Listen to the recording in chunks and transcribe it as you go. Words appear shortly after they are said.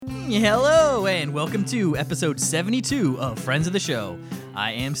Hello, and welcome to episode 72 of Friends of the Show.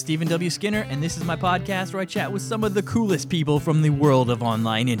 I am Stephen W. Skinner, and this is my podcast where I chat with some of the coolest people from the world of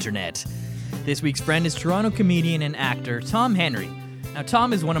online internet. This week's friend is Toronto comedian and actor Tom Henry. Now,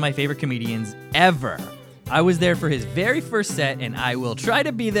 Tom is one of my favorite comedians ever. I was there for his very first set, and I will try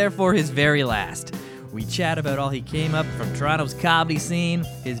to be there for his very last. We chat about all he came up from Toronto's comedy scene,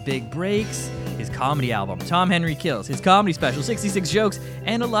 his big breaks, his comedy album, Tom Henry Kills, his comedy special, 66 Jokes,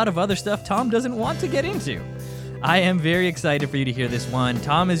 and a lot of other stuff Tom doesn't want to get into. I am very excited for you to hear this one.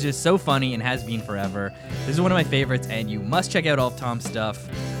 Tom is just so funny and has been forever. This is one of my favorites, and you must check out all of Tom's stuff.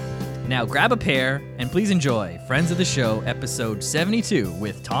 Now grab a pair, and please enjoy Friends of the Show, episode 72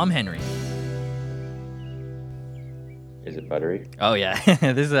 with Tom Henry. Is it buttery? Oh yeah,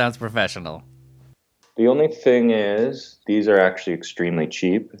 this sounds professional. The only thing is, these are actually extremely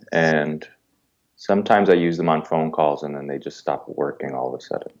cheap, and sometimes I use them on phone calls, and then they just stop working all of a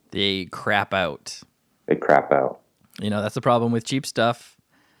sudden. They crap out. They crap out. You know, that's the problem with cheap stuff.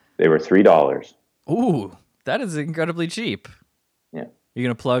 They were $3. Ooh, that is incredibly cheap. Yeah. You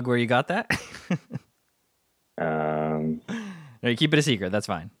gonna plug where you got that? No, you keep it a secret. That's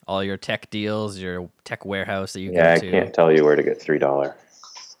fine. All your tech deals, your tech warehouse that you go to. I can't tell you where to get $3.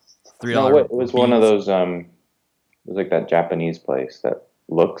 $3. No, it was one of those. It was like that Japanese place that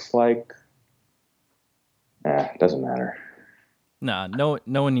looks like. It doesn't matter. No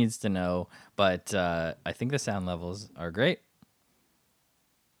one needs to know. But I think the sound levels are great.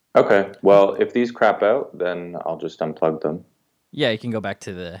 Okay, well, if these crap out, then I'll just unplug them. Yeah, you can go back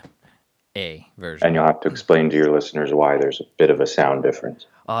to the A version. And you'll have to explain to your listeners why there's a bit of a sound difference.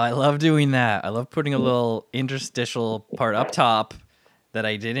 Oh, I love doing that. I love putting a little interstitial part up top that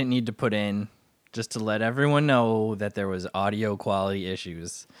I didn't need to put in just to let everyone know that there was audio quality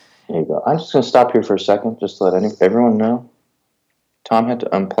issues. There you go. I'm just going to stop here for a second just to let everyone know. Tom had to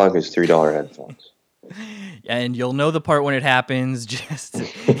unplug his $3 headphones. And you'll know the part when it happens. Just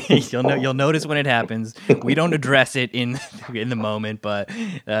you'll notice when it happens. We don't address it in the moment, but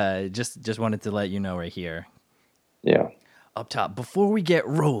just wanted to let you know right here. Yeah. Up top, before we get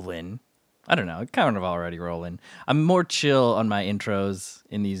rolling, I don't know, kind of already rolling. I'm more chill on my intros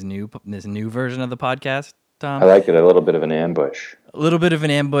in this new version of the podcast, Tom. I like it. A little bit of an ambush. A little bit of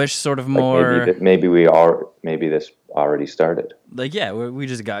an ambush, sort of more. Like maybe this already started. Like, yeah, we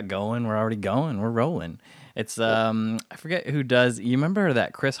just got going. We're already going. We're rolling. It's I forget who does. You remember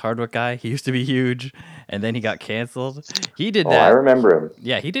that Chris Hardwick guy? He used to be huge, and then he got canceled. He did that. I remember him.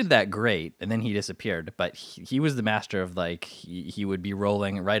 Yeah, he did that great, and then he disappeared. But he was the master of, like, he would be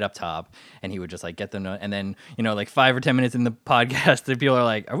rolling right up top, and he would just like get them to, and then, you know, like 5 or 10 minutes in the podcast, the people are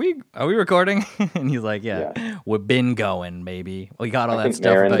like, "Are we recording?" And he's like, "Yeah, we've been going, baby. We got all that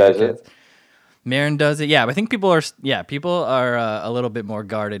stuff." Marin does it. Marin does it, yeah. But I think people are a little bit more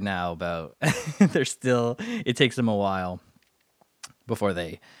guarded now about. They're still. It takes them a while before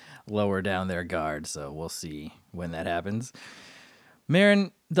they lower down their guard. So we'll see when that happens.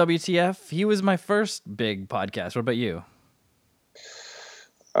 Marin, WTF? He was my first big podcast. What about you?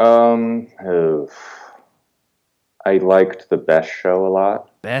 I liked the Best Show a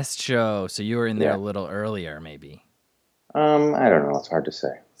lot. Best Show. So you were in there a little earlier, maybe. I don't know. It's hard to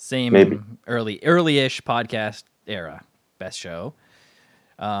say. Same maybe. early-ish podcast era. Best Show.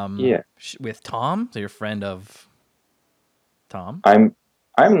 With Tom, so you're a friend of Tom. I'm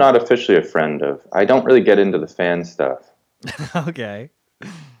not officially a friend of. I don't really get into the fan stuff. Okay. I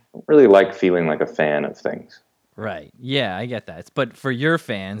don't really like feeling like a fan of things. Right. Yeah, I get that. But for your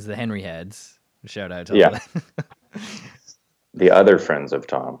fans, the Henry heads, shout out to them. The other friends of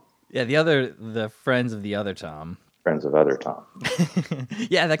Tom. Yeah, the friends of the other Tom. Friends of other Tom.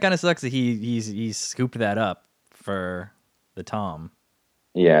 Yeah, that kind of sucks that he scooped that up for the Tom.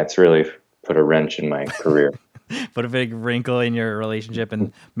 Yeah, it's really put a wrench in my career. Put a big wrinkle in your relationship,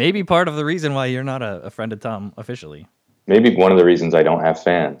 and maybe part of the reason why you're not a friend of Tom officially. Maybe one of the reasons I don't have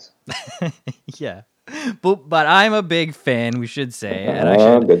fans. Yeah. But I'm a big fan, we should say. And I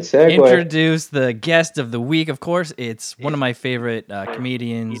should good segue. Introduce the guest of the week. Of course, it's one of my favorite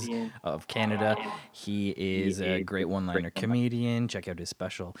comedians of Canada. He is a great one-liner comedian. Check out his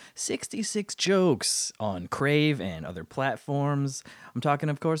special 66 Jokes on Crave and other platforms. I'm talking,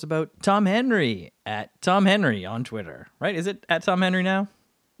 of course, about Tom Henry at Tom Henry on Twitter. Right? Is it at Tom Henry now?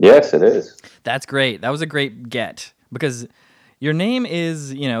 Yes, it is. That's great. That was a great get. Because your name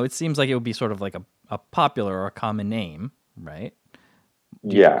is, you know, it seems like it would be sort of like a popular or a common name, right?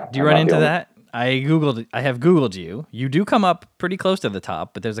 Do you run into that? I have Googled you. You do come up pretty close to the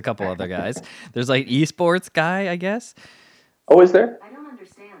top, but there's a couple other guys. There's like esports guy, I guess. Oh, is there? I don't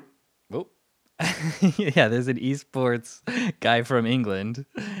understand. Oh. Yeah, there's an esports guy from England.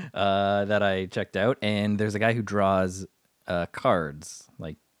 that I checked out, and there's a guy who draws cards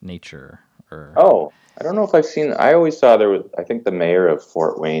like nature or Oh, I don't know if I've seen. I always saw there was. I think the mayor of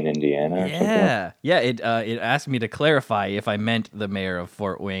Fort Wayne, Indiana, or something. yeah. It asked me to clarify if I meant the mayor of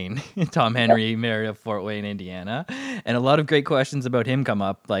Fort Wayne, Tom Henry, mayor of Fort Wayne, Indiana, and a lot of great questions about him come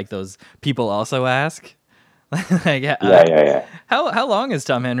up. Like those people also ask. Like, Yeah. How long has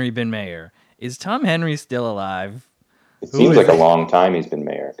Tom Henry been mayor? Is Tom Henry still alive? It seems like a long time he's been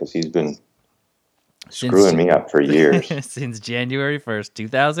mayor because he's been screwing me up for years. Since January 1st,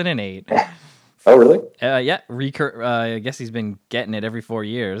 2008. Oh, really? Yeah. I guess he's been getting it every 4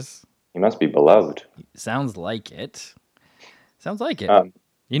 years. He must be beloved. Sounds like it. Um,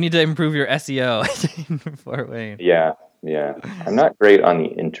 You need to improve your SEO in Fort Wayne. Yeah. I'm not great on the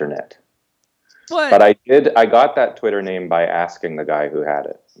internet. What? But I got that Twitter name by asking the guy who had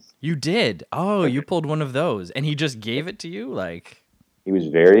it. You did? Oh, you pulled one of those. And he just gave it to you? Like, He was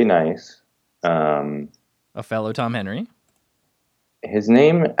very nice. a fellow Tom Henry? His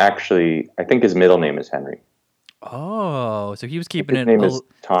name actually, I think his middle name is Henry. Oh, so he was keeping His it. name is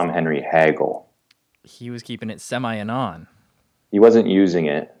Tom Henry Hagel. He was keeping it semi-anon. He wasn't using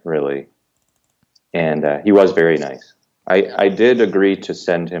it, really. And he was very nice. I did agree to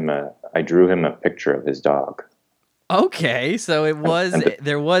send him I drew him a picture of his dog. Okay, so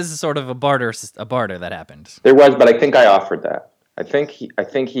there was sort of a barter that happened. There was, but I think I offered that. I think he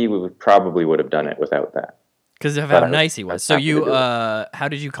probably would have done it without that. Because of how nice he was. So happy to do it. how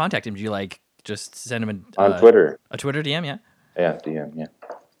did you contact him? Did you like just send him On Twitter. a Twitter DM? Yeah. Yeah, DM. Yeah.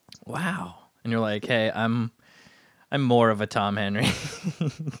 Wow. And you're like, hey, I'm more of a Tom Henry.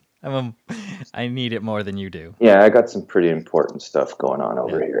 I need it more than you do. Yeah, I got some pretty important stuff going on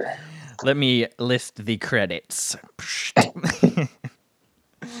over here. Let me list the credits.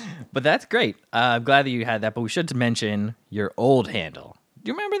 But that's great. I'm glad that you had that. But we should mention your old handle.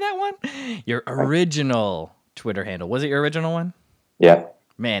 Do you remember that one? Your original Twitter handle. Was it your original one? Yeah.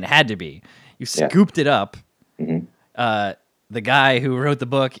 Man, it had to be. You scooped it up. Mm-hmm. The guy who wrote the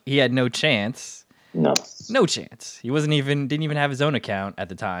book, he had no chance. No chance. He didn't even have his own account at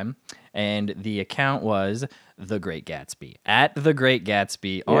the time. And the account was The Great Gatsby. At The Great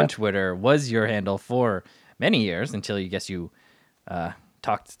Gatsby on Twitter was your handle for many years until you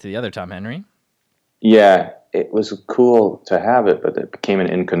talked to the other Tom Henry. Yeah, it was cool to have it, but it became an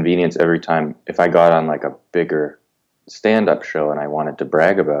inconvenience every time. If I got on like a bigger stand-up show and I wanted to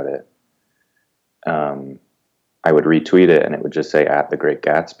brag about it, I would retweet it and it would just say at The Great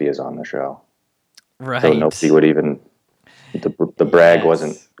Gatsby is on the show. Right. So nobody would even, the brag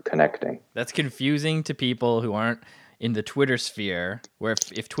wasn't connecting. That's confusing to people who aren't in the Twitter sphere, where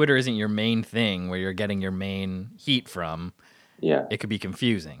if Twitter isn't your main thing, where you're getting your main heat from, it could be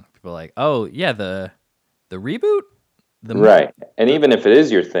confusing. People are like, oh, yeah, the reboot? Right. And even if it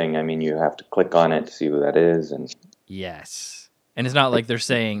is your thing, I mean, you have to click on it to see who that is. And yes. And it's not like they're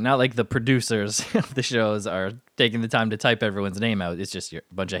saying, not like the producers of the shows are taking the time to type everyone's name out. It's just a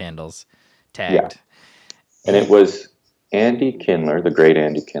bunch of handles tagged. Yeah. And it was Andy Kindler, the great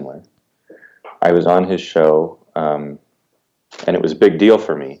Andy Kindler. I was on his show, and it was a big deal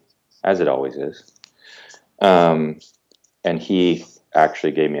for me, as it always is. And he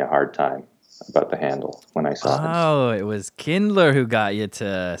actually gave me a hard time about the handle when I saw him. Oh, it was Kindler who got you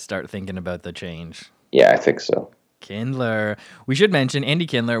to start thinking about the change. Yeah, I think so. Kindler. We should mention Andy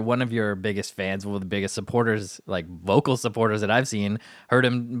Kindler, one of your biggest fans, one of the biggest supporters, like vocal supporters that I've seen. Heard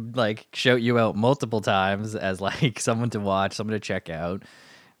him like shout you out multiple times as like someone to watch, someone to check out.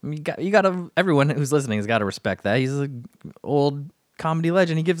 You got everyone who's listening has got to respect that. He's an old comedy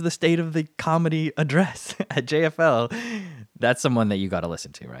legend. He gives the state of the comedy address at JFL. That's someone that you got to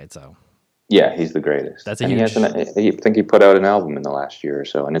listen to, right? So. Yeah, he's the greatest. That's a huge. I think he put out an album in the last year or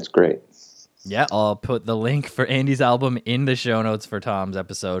so, and it's great. Yeah, I'll put the link for Andy's album in the show notes for Tom's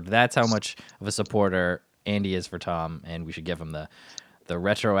episode. That's how much of a supporter Andy is for Tom, and we should give him the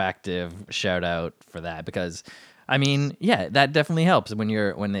retroactive shout out for that because, I mean, yeah, that definitely helps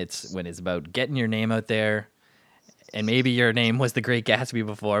when it's about getting your name out there. And maybe your name was The Great Gatsby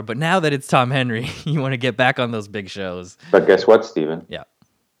before, but now that it's Tom Henry, you want to get back on those big shows. But guess what, Steven? Yeah.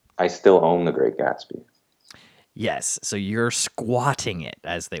 I still own The Great Gatsby. Yes, so you're squatting it,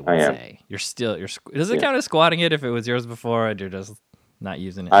 as they would say. Does it count as squatting it if it was yours before and you're just not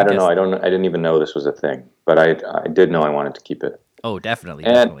using it? I don't know. I didn't even know this was a thing, but I did know I wanted to keep it. Oh, definitely.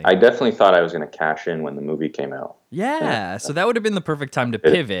 And I definitely thought I was going to cash in when the movie came out. Yeah, so that would have been the perfect time to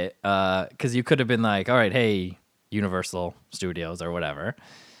pivot, because you could have been like, all right, hey, Universal Studios or whatever.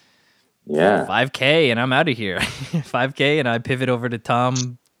 Yeah. 5K and I'm out of here. 5K and I pivot over to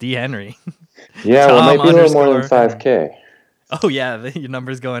Tom D. Henry. Yeah, well, it might be a little more than 5K. Oh yeah, your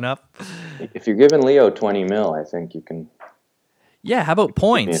number's going up. If you're giving Leo 20 mil, I think you can Yeah, how about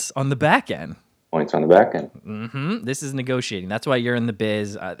points on the back end? points on the back end. This is negotiating. That's why you're in the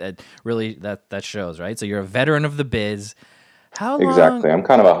biz. That shows, right? So you're a veteran of the biz. How long? Exactly. I'm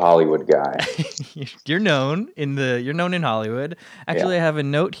kind of a Hollywood guy. You're known in Hollywood. Actually, I have a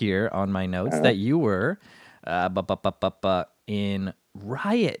note here on my notes that you were in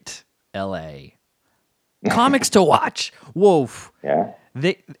Riot, L.A. Comics to watch. Whoa. Yeah.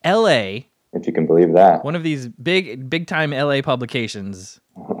 L.A. If you can believe that. One of these big time L.A. publications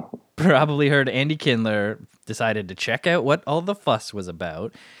probably heard Andy Kindler decided to check out what all the fuss was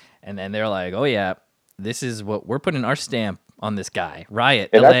about, and then they're like, "Oh yeah, this is what we're putting our stamp on this guy." Riot.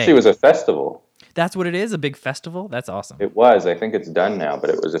 It LA. actually was a festival. That's what it is, a big festival? That's awesome. It was. I think it's done now, but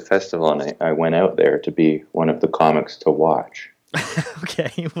it was a festival, and I went out there to be one of the comics to watch.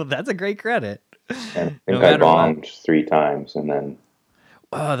 Okay, well, that's a great credit. And I think I bombed 3 times, and then...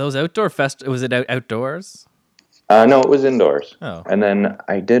 those outdoor was it outdoors? No, it was indoors. Oh. And then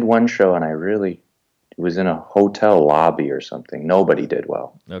I did one show, and it was in a hotel lobby or something. Nobody did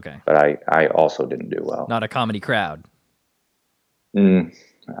well. Okay. But I also didn't do well. Not a comedy crowd.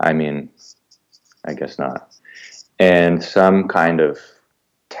 I mean, I guess not. And some kind of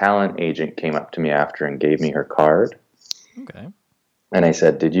talent agent came up to me after and gave me her card. Okay. And I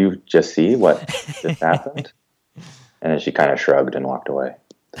said, "Did you just see what just happened?" And then she kind of shrugged and walked away.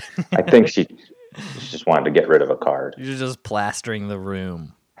 I think she just wanted to get rid of a card. You're just plastering the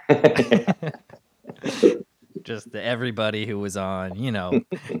room. Just everybody who was on,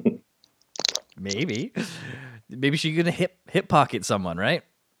 maybe she could hip pocket someone, right?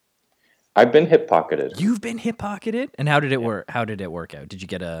 I've been hip pocketed. You've been hip pocketed, and how did it work? How did it work out? Did you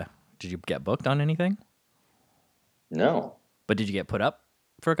get booked on anything? No. But did you get put up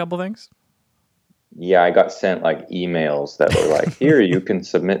for a couple things? Yeah, I got sent like emails that were like, "Here, you can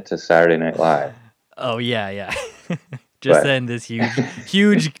submit to Saturday Night Live." Oh yeah. Just send this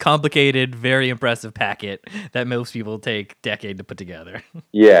huge, complicated, very impressive packet that most people take a decade to put together.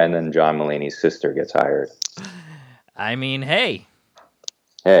 Yeah, and then John Mulaney's sister gets hired. I mean, hey,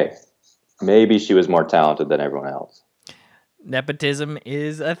 maybe she was more talented than everyone else. Nepotism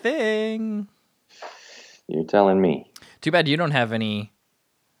is a thing. You're telling me. Too bad you don't have any.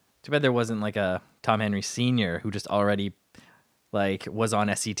 Too bad there wasn't like a Tom Henry Sr. who just already was on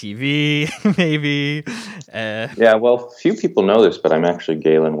SCTV, maybe. Yeah, well, few people know this, but I'm actually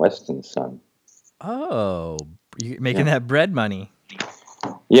Galen Weston's son. Oh, you making that bread money.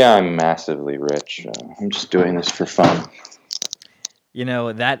 Yeah, I'm massively rich. I'm just doing this for fun.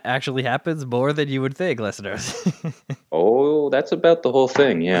 That actually happens more than you would think, listeners. Oh, that's about the whole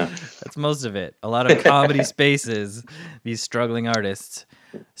thing, yeah. That's most of it. A lot of comedy spaces, these struggling artists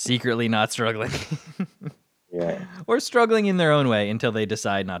secretly not struggling. Yeah. Or struggling in their own way until they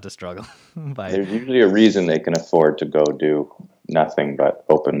decide not to struggle. There's usually a reason they can afford to go do nothing but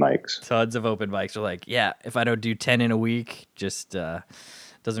open mics. Tons of open mics are like, yeah, if I don't do 10 in a week, just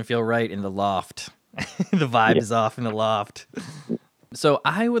doesn't feel right in the loft. The vibe is off in the loft. So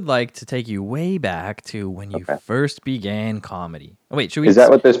I would like to take you way back to when you first began comedy. Oh, wait, should we? Is that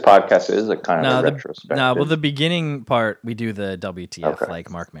what this podcast is? A kind of a retrospective? No, well, the beginning part, we do the WTF, like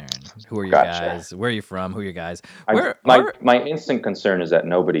Mark Maron. Who are you guys? Where are you from? Who are you guys? My instant concern is that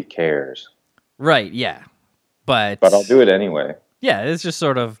nobody cares. Right, yeah. But I'll do it anyway. Yeah, it's just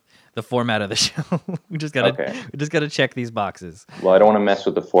sort of the format of the show. we just gotta check these boxes. Well, I don't want to mess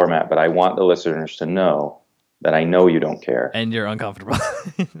with the format, but I want the listeners to know that I know you don't care. And you're uncomfortable.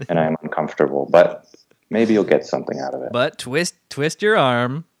 And I'm uncomfortable, but maybe you'll get something out of it. But twist your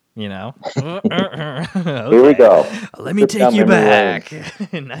arm, Okay. Here we go. Let me take you back.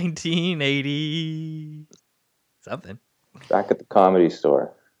 1980 something. Back at the Comedy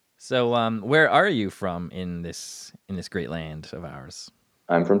Store. So, where are you from in this great land of ours?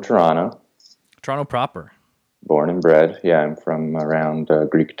 I'm from Toronto. Toronto proper. Born and bred. Yeah, I'm from around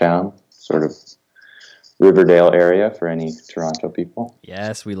Greektown, sort of Riverdale area for any Toronto people.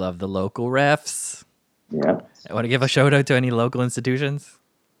 Yes, we love the local refs. Yeah. I want to give a shout out to any local institutions.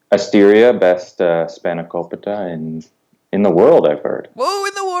 Asteria, best spanakopita in the world, I've heard. Whoa,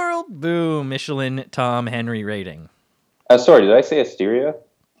 in the world! Boom, Michelin Tom Henry rating. Sorry, did I say Asteria?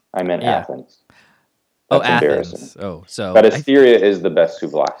 I meant Athens. That's Athens. Oh, so. But Asteria is the best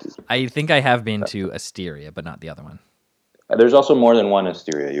souvlaki. I think I have been to Asteria, but not the other one. There's also more than one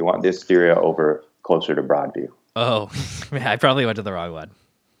Asteria. You want the Asteria over closer to Broadview. Oh, I probably went to the wrong one.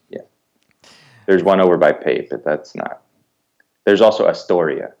 Yeah. There's one over by Pape, but that's not. There's also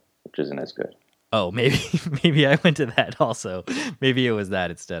Astoria, which isn't as good. Oh, maybe I went to that also. Maybe it was that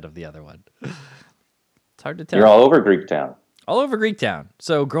instead of the other one. It's hard to tell. You're all over Greektown. All over Greektown.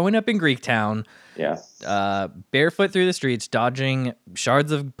 So growing up in Greektown, Yeah. barefoot through the streets, dodging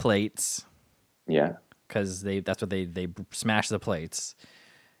shards of plates. Yeah. Because that's what they smash the plates.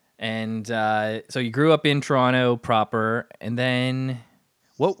 And so you grew up in Toronto proper, and then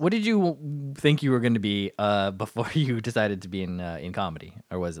what did you think you were going to be before you decided to be in comedy,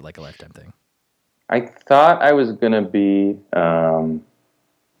 or was it like a lifetime thing? I thought I was gonna be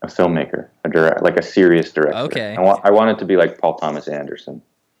a filmmaker, like a serious director. Okay. I wanted to be like Paul Thomas Anderson.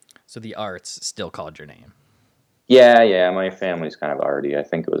 So the arts still called your name. Yeah. My family's kind of arty. I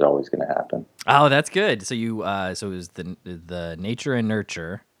think it was always going to happen. Oh, that's good. So you so it was the nature and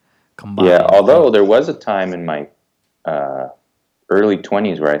nurture combined. Yeah, although there was a time in my early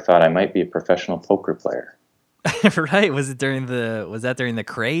 20s where I thought I might be a professional poker player. Right? Was that during the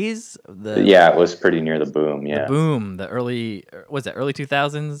craze? Yeah, it was pretty near the boom. Yeah, the boom. The early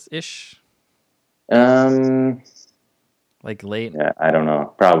 2000s ish. Like late. Yeah, I don't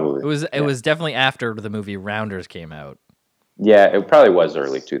know. Probably. It was definitely after the movie Rounders came out. Yeah, it probably was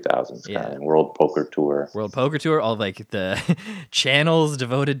early 2000s. Yeah. Kind of World Poker Tour. World Poker Tour. All like the channels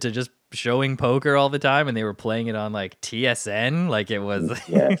devoted to just showing poker all the time, and they were playing it on like TSN, like it was.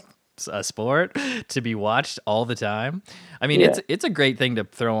 Yeah. A sport to be watched all the time. I mean, it's a great thing to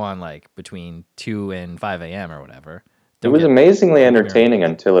throw on like between 2 and 5 a.m. or whatever. It was amazingly entertaining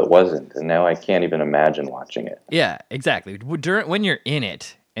until it wasn't, and now I can't even imagine watching it. Yeah, exactly. When you're in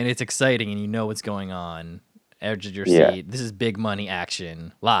it and it's exciting and you know what's going on, edge of your seat. This is big money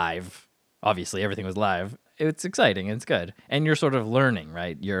action live. Obviously, everything was live. It's exciting. It's good, and you're sort of learning,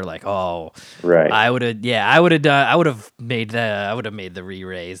 right? You're like, oh, right. I would have made the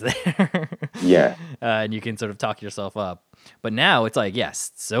re-raise there. Yeah, and you can sort of talk yourself up. But now it's like,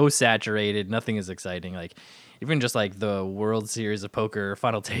 yes, so saturated. Nothing is exciting. Like even just like the World Series of Poker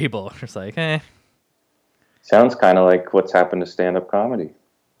final table. It's like, sounds kind of like what's happened to stand-up comedy.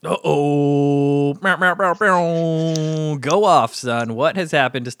 Uh-oh. Go off, son. What has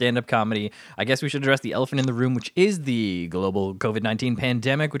happened to stand-up comedy? I guess we should address the elephant in the room, which is the global COVID-19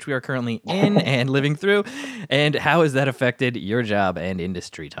 pandemic, which we are currently in and living through. And how has that affected your job and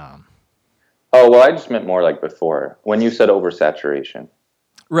industry, Tom? Oh, well, I just meant more like before, when you said oversaturation.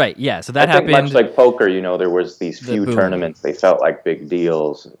 Right, yeah. So that I think happened. Much like poker, there was these few tournaments. They felt like big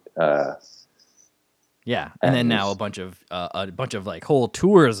deals. Yeah, and then now a bunch of like whole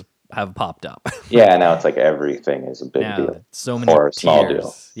tours have popped up. Yeah, now it's like everything is a big deal. So many or a small tiers.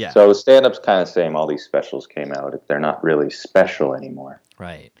 deal. Yeah. So stand-up's kind of same. All these specials came out. They're not really special anymore.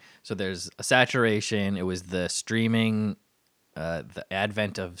 Right. So there's a saturation. It was the streaming, the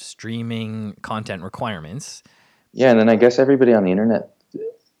advent of streaming content requirements. Yeah, and then I guess everybody on the internet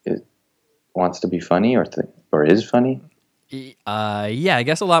wants to be funny or is funny. Yeah, I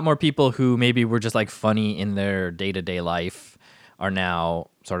guess a lot more people who maybe were just like funny in their day-to-day life are now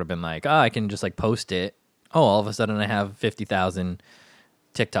sort of been like, I can just like post it. Oh, all of a sudden I have 50,000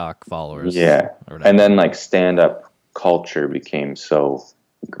 TikTok followers. Yeah. And then like stand-up culture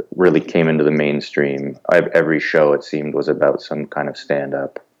really came into the mainstream. Every show, it seemed, was about some kind of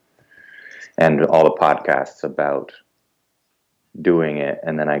stand-up. And all the podcasts about doing it.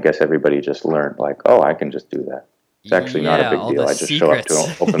 And then I guess everybody just learned like, oh, I can just do that. It's actually not a big deal. I just show up to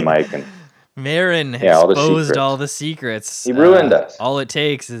an open mic and Marin exposed all the secrets. He ruined us. All it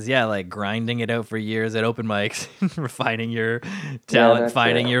takes is like grinding it out for years at open mics, refining your talent,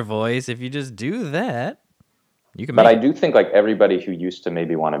 finding your voice. If you just do that, you can. But I do think like everybody who used to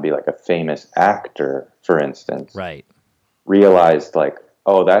maybe want to be like a famous actor, for instance, right, realized like,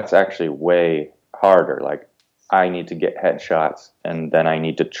 oh, that's actually way harder. Like, I need to get headshots, and then I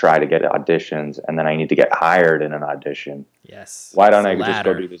need to try to get auditions, and then I need to get hired in an audition. Yes. Why don't I just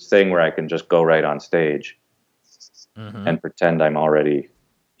go do this thing where I can just go right on stage and pretend I'm already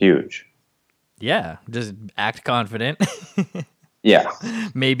huge? Yeah, just act confident. Yeah.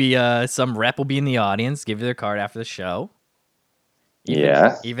 Maybe some rep will be in the audience, give you their card after the show.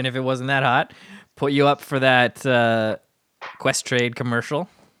 Even if it wasn't that hot. Put you up for that Questrade commercial.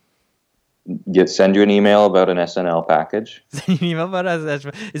 Send you an email about an SNL package. Send you an email about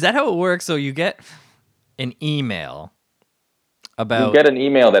SNL. Is that how it works? So you get an email about... You get an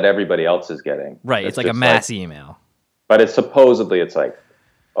email that everybody else is getting. Right, it's like a mass email. But it's like,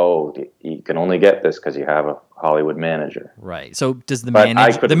 oh, you can only get this because you have a Hollywood manager. Right. So does the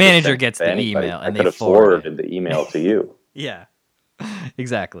manager gets the email and they forwarded the email to you. Yeah,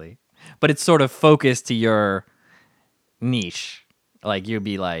 exactly. But it's sort of focused to your niche. Like you'd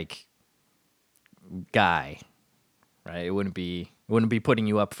be like... guy, right? It wouldn't be putting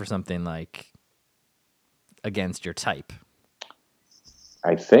you up for something like against your type.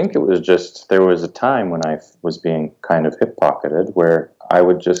 I think it was just, there was a time when I was being kind of hip-pocketed where I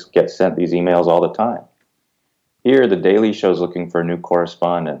would just get sent these emails all the time. Here, the Daily Show's looking for a new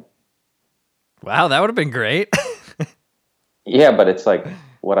correspondent. Wow, that would have been great. Yeah, but it's like,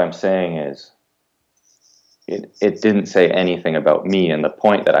 what I'm saying is, it didn't say anything about me and the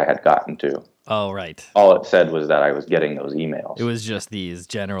point that I had gotten to. Oh, right. All it said was that I was getting those emails. It was just these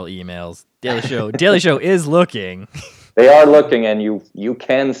general emails. Daily Show is looking. They are looking, and you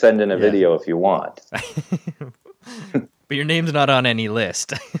can send in a video if you want. But your name's not on any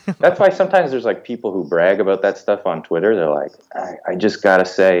list. That's why sometimes there's like people who brag about that stuff on Twitter. They're like, I just gotta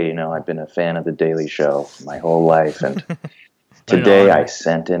say, you know, I've been a fan of the Daily Show my whole life, and today I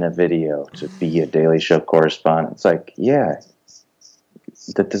sent in a video to be a Daily Show correspondent. It's like, yeah,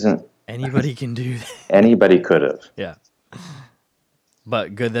 that doesn't. Anybody can do that. Anybody could have. Yeah.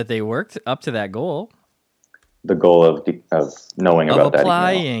 But good that they worked up to that goal. The goal of knowing about that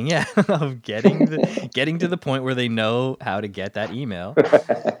applying, yeah, of getting to the point where they know how to get that email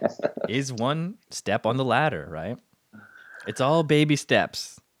is one step on the ladder, right? It's all baby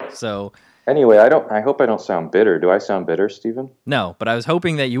steps. So anyway, I hope I don't sound bitter. Do I sound bitter, Stephen? No, but I was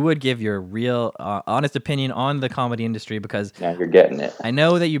hoping that you would give your real, honest opinion on the comedy industry because now you're getting it. I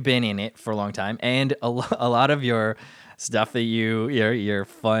know that you've been in it for a long time, and a lot of your stuff that your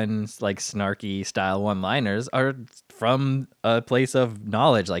fun, like snarky style one-liners are from a place of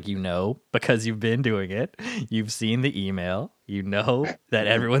knowledge, like, you know, because you've been doing it. You've seen the email. You know that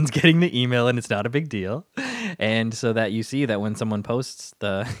everyone's getting the email and it's not a big deal. And so that you see that when someone posts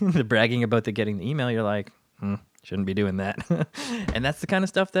the bragging about the getting the email, you're like, shouldn't be doing that. And that's the kind of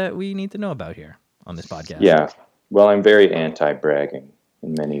stuff that we need to know about here on this podcast. Yeah. Well, I'm very anti-bragging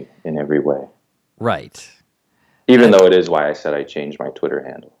in every way. Right. Even though it is why I said I changed my Twitter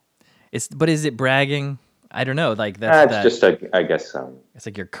handle. But is it bragging? I don't know. Like that's just I guess it's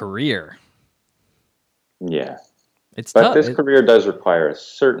like your career. Yeah. It's but tough. This career does require a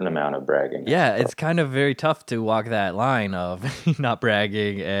certain amount of bragging. Yeah, it's kind of very tough to walk that line of not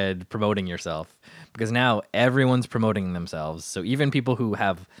bragging and promoting yourself, because now everyone's promoting themselves. So even people who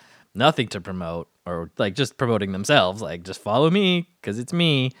have nothing to promote, or like just promoting themselves, like just follow me because it's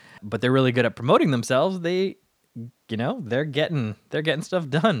me, but they're really good at promoting themselves. They're getting stuff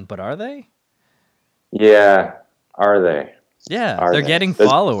done, but are they? Yeah, are they? Yeah, they're getting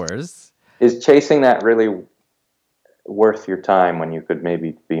followers. Is chasing that really worth your time when you could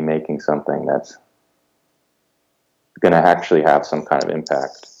maybe be making something that's going to actually have some kind of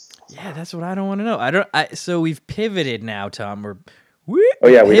impact? Yeah, that's what I don't want to know. So we've pivoted now, Tom. We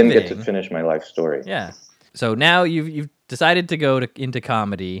didn't get to finish my life story. Yeah. So now you've decided to go into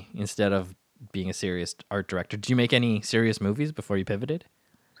comedy instead of being a serious art director. Did you make any serious movies before you pivoted?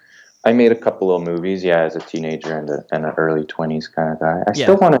 I made a couple of movies, as a teenager and an early 20s kind of guy. I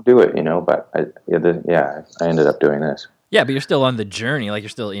still want to do it, but I ended up doing this. Yeah, but you're still on the journey. Like, you're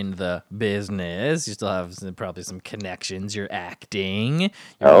still in the business. You still have probably some connections. You're acting.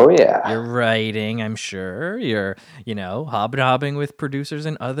 You're writing, I'm sure. You're, hobnobbing with producers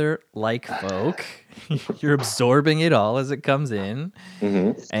and other like folk. You're absorbing it all as it comes in.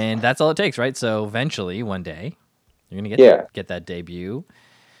 Mm-hmm. And that's all it takes, right? So eventually, one day, you're going to get that debut.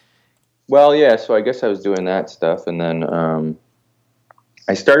 Well, yeah, so I guess I was doing that stuff. And then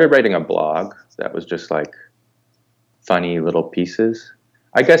I started writing a blog that was just like funny little pieces.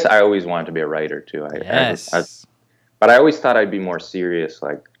 I guess I always wanted to be a writer too. But I always thought I'd be more serious,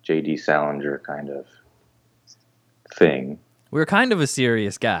 like J.D. Salinger kind of thing. We're kind of a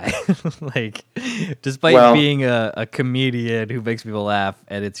serious guy. Like, despite being a comedian who makes people laugh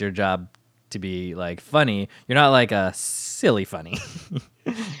and it's your job to be like funny, you're not like a silly funny.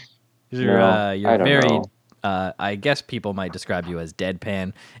 You're very know. I guess people might describe you as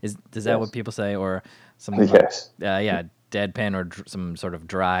deadpan. Is that what people say, or some? Yes. Deadpan, or some sort of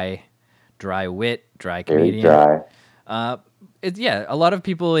dry wit, dry comedian. Very dry. A lot of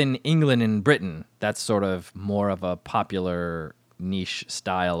people in England and Britain, that's sort of more of a popular niche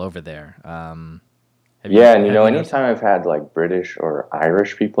style over there. Anytime I've had like British or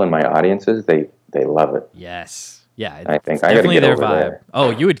Irish people in my audiences, they love it. Yes. Yeah, I think definitely their vibe. There.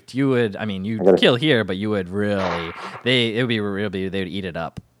 Oh, you would. I mean, you'd kill here, but you would really. They would eat it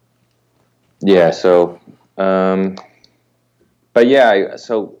up. Yeah. So, so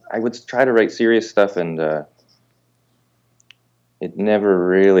I would try to write serious stuff, and it never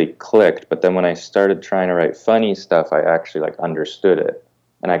really clicked. But then when I started trying to write funny stuff, I actually like understood it,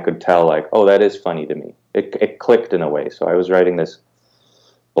 and I could tell like, oh, that is funny to me. It clicked in a way. So I was writing this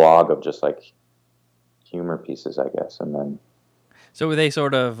blog of just like humor pieces, I guess, and then. So were they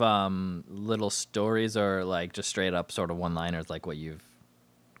sort of little stories, or like just straight up sort of one-liners, like what you've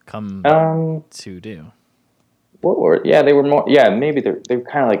come Um, to do? what were? Yeah, they were more. Yeah, maybe they were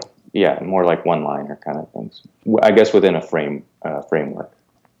kind of like more like one-liner kind of things. I guess within a framework.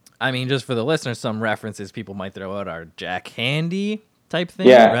 I mean, just for the listeners, some references people might throw out are Jack Handy type thing,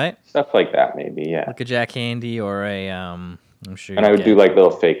 Yeah, right? stuff like that maybe. Yeah, Like a Jack Handy or a I'm sure. and I would do like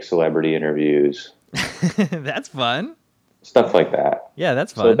little fake celebrity interviews, That's fun. stuff like that. Yeah,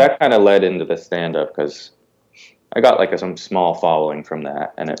 that's fun. So that kind of led into the stand-up because I got like some small following from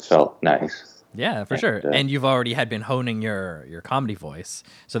that, and it felt nice. Yeah, for sure. And you've already had been honing your comedy voice.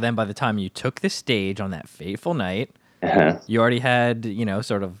 So then by the time you took the stage on that fateful night, you already had,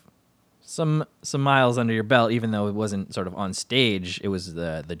 sort of some miles under your belt, even though it wasn't sort of on stage. It was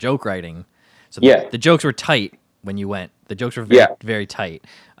the joke writing. So the jokes were tight when you went. The jokes were very, very tight.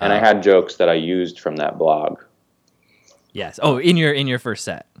 And I had jokes that I used from that blog. Yes. Oh, in your first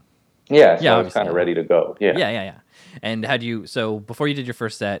set. Yeah, so I was kind of ready to go. Yeah. Yeah. And so before you did your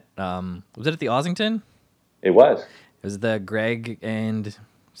first set, was it at the Ossington? It was. It was the Greg and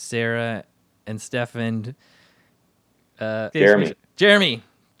Sarah and Stefan. Jeremy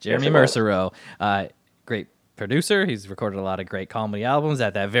Mercereau. Great producer. He's recorded a lot of great comedy albums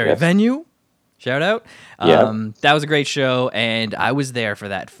at that very venue. Shout out. That was a great show, and I was there for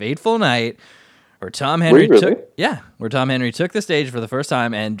that fateful night where Tom Henry took the stage for the first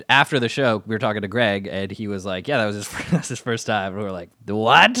time. And after the show, we were talking to Greg, and he was like, "Yeah, that was his first time." And we were like,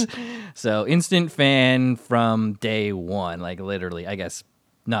 "What?" So instant fan from day one. Like literally, I guess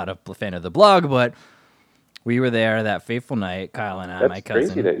not a fan of the blog, but we were there that fateful night. Kyle and I, my cousin.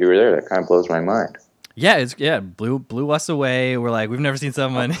 That's crazy that you were there. That kind of blows my mind. Yeah, blew us away. We're like, we've never seen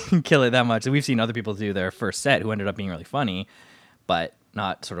someone kill it that much. We've seen other people do their first set who ended up being really funny, but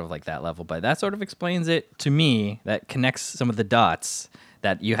not sort of like that level. But that sort of explains it to me. That connects some of the dots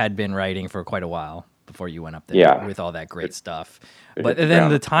that you had been writing for quite a while before you went up there with all that great stuff. But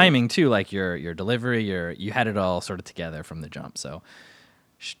then the timing too, like your delivery, you had it all sort of together from the jump. So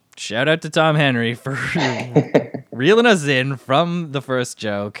shout out to Tom Henry for reeling us in from the first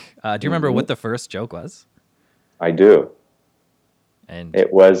joke. Do you remember what the first joke was? I do. And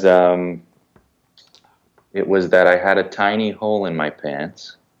it was that I had a tiny hole in my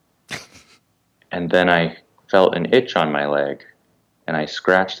pants, and then I felt an itch on my leg, and I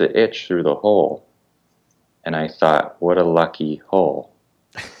scratched the itch through the hole, and I thought, what a lucky hole.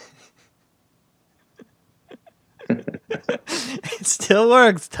 It still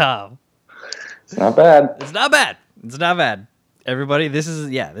works, Tom. It's not bad. It's not bad. Everybody, this is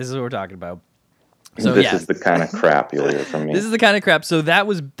what we're talking about. So this is the kind of crap you'll hear from me. This is the kind of crap. So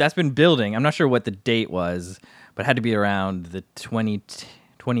that's been building. I'm not sure what the date was, but it had to be around the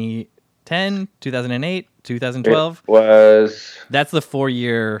 2010, 2008, 2012. That's the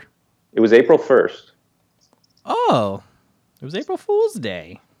 4-year. It was April 1st. Oh, it was April Fool's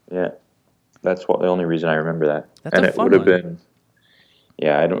Day. Yeah. That's the only reason I remember that. That's a fun one. Would have been.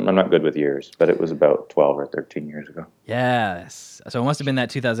 Yeah, I'm not good with years, but it was about 12 or 13 years ago. Yes. So it must have been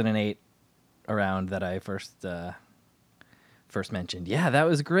that 2008 around that I first mentioned. Yeah, that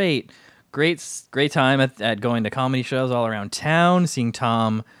was great. Great time at going to comedy shows all around town, seeing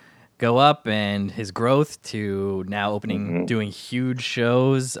Tom go up and his growth to now opening, doing huge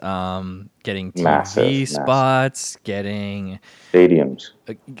shows, getting TV spots, getting stadiums,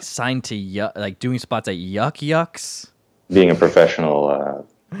 signed to doing spots at Yuck Yucks. Being a professional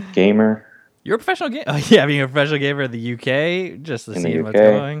gamer. You're a professional gamer? Oh, yeah, being a professional gamer in the UK, just to see what's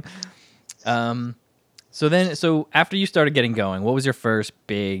going. So after you started getting going, what was your first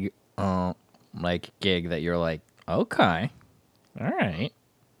big gig that you're like, okay, all right?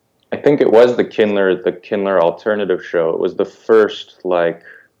 I think it was the Kindler alternative show. It was the first,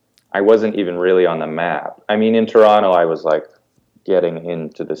 I wasn't even really on the map. I mean, in Toronto, I was getting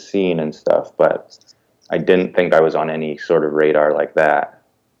into the scene and stuff, but I didn't think I was on any sort of radar like that.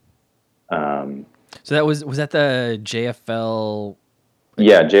 So was that the JFL?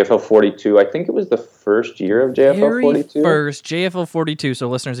 Yeah, JFL 42. I think it was the first year of JFL 42. First JFL 42. So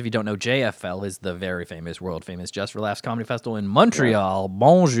listeners, if you don't know, JFL is the very famous, world famous Just for Laughs Comedy Festival in Montreal. Yeah.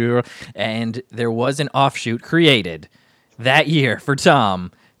 Bonjour. And there was an offshoot created that year for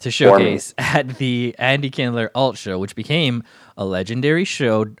Tom to showcase at the Andy Kindler Alt Show, which became a legendary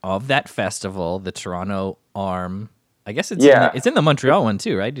show of that festival, the Toronto arm. I guess it's in the Montreal one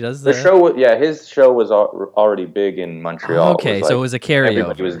too, right? He does the show. Yeah, his show was already big in Montreal. Okay, so it was a carryover.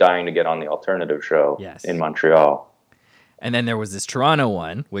 Everybody was dying to get on the alternative show in Montreal. And then there was this Toronto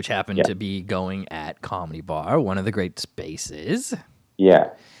one, which happened to be going at Comedy Bar, one of the great spaces.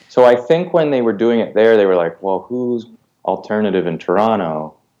 Yeah. So I think when they were doing it there, they were like, well, who's alternative in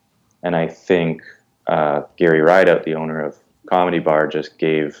Toronto? And I think Gary Rideout, the owner of Comedy Bar just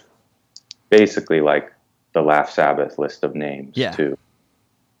gave basically like the Laugh Sabbath list of names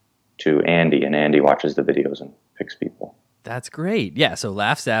to Andy, and Andy watches the videos and picks people. That's great. Yeah, so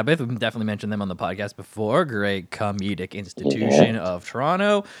Laugh Sabbath, we've definitely mentioned them on the podcast before. Great comedic institution of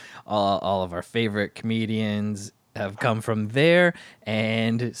Toronto. All of our favorite comedians have come from there,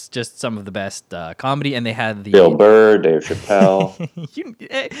 and it's just some of the best comedy. And they had the Bill Burr, Dave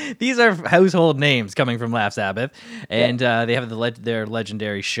Chappelle. These are household names coming from Laugh Sabbath, and they have their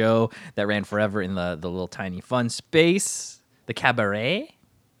legendary show that ran forever in the little tiny fun space, the Cabaret.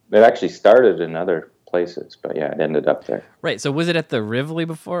 It actually started in other places, but yeah, it ended up there. Right. So was it at the Rivoli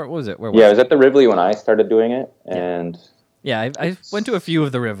before? What was it? Where was it was at the Rivoli when I started doing it, and I went to a few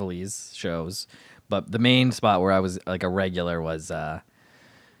of the Rivoli's shows, but the main spot where I was like a regular was at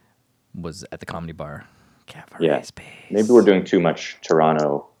the Comedy Bar. Cabaret space. Maybe we're doing too much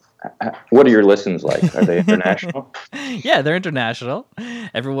Toronto. What are your listens like? Are they international? Yeah, they're international.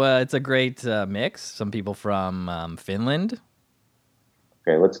 Everyone, it's a great mix. Some people from Finland.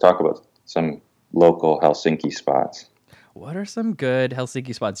 Okay, let's talk about some local Helsinki spots. What are some good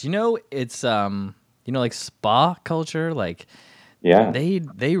Helsinki spots? It's like spa culture. Like, they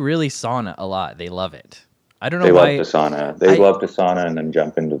really sauna a lot. They love it. I don't know why. Love the sauna. They love the sauna and then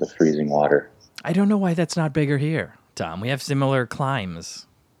jump into the freezing water. I don't know why that's not bigger here, Tom. We have similar climes.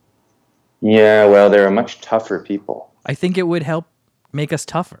 Yeah, well, they're a much tougher people. I think it would help make us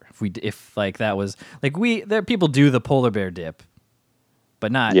tougher if that was like people do the polar bear dip.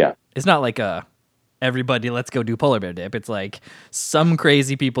 But not. Yeah. It's not like everybody let's go do polar bear dip. It's like some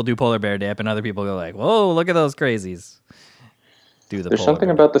crazy people do polar bear dip, and other people go like, "Whoa, look at those crazies." There's something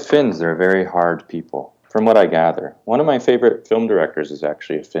about the Finns. They're very hard people, from what I gather. One of my favorite film directors is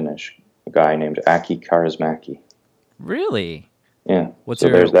actually a Finnish guy named Aki Kaurismäki. Really? Yeah.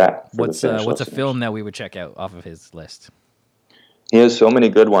 There's that. What's a film that we would check out off of his list? He has so many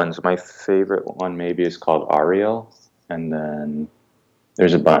good ones. My favorite one maybe is called Ariel, and then.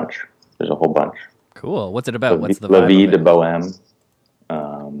 There's a bunch. There's a whole bunch. Cool. What's it about? What's the La vibe Vie of de it?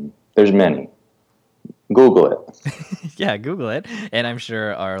 Bohème. There's many. Google it. Yeah, Google it. And I'm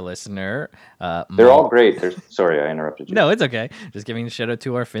sure our listener... they're all great. Sorry, I interrupted you. No, it's okay. Just giving a shout out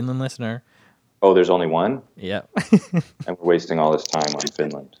to our Finland listener. Oh, there's only one? Yeah. And we're wasting all this time on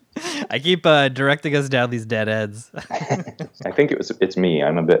Finland. I keep directing us down these dead ends. I think it's me.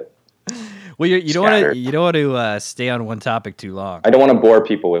 I'm a bit... Well, you don't want to stay on one topic too long. I don't want to bore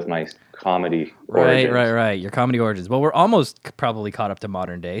people with my comedy origins. Right. Your comedy origins. Well, we're almost probably caught up to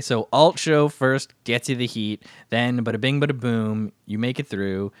modern day. So alt show first gets you the heat. Then bada bing, bada boom, you make it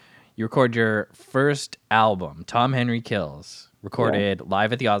through. You record your first album, Tom Henry Kills, recorded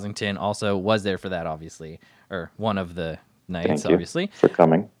live at the Ossington. Also was there for that, obviously, or one of the nights, obviously. For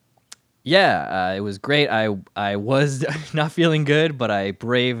coming. Yeah, it was great. I was not feeling good, but I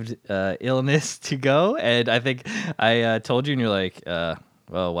braved illness to go. And I think I told you, and you're like,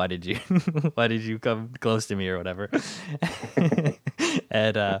 well, why did you come close to me or whatever?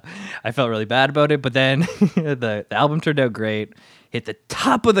 And I felt really bad about it. But then the album turned out great. Hit the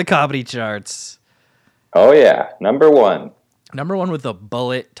top of the comedy charts. Oh, yeah. Number one with a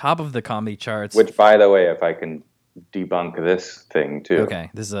bullet. Top of the comedy charts. Which, by the way, if I can debunk this thing too. Okay,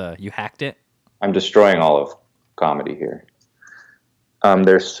 this is you hacked it. I'm destroying all of comedy here.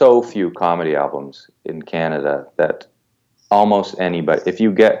 There's so few comedy albums in Canada that almost anybody, if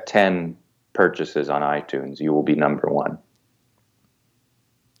you get 10 purchases on iTunes, you will be number one.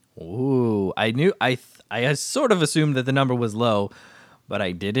 Ooh, I sort of assumed that the number was low, but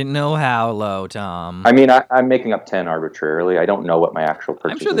I didn't know how low, Tom. I mean, I'm making up 10 arbitrarily. I don't know what my actual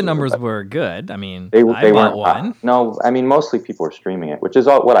purchases I'm sure the numbers were good. I mean, they I weren't one. No, I mean, mostly people were streaming it, which is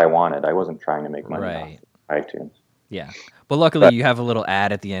what I wanted. I wasn't trying to make money off iTunes. Yeah, but luckily you have a little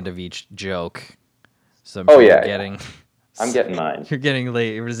ad at the end of each joke. So I'm getting mine. You're getting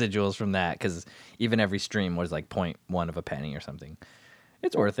late residuals from that because even every stream was like 0.1 of a penny or something.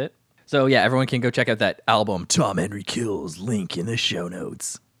 It's worth it. So yeah, everyone can go check out that album, Tom Henry Kills, link in the show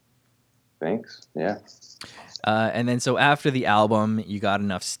notes. Thanks. Yeah. And then so after the album, you got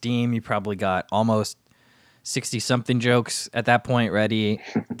enough steam. You probably got almost 60-something jokes at that point ready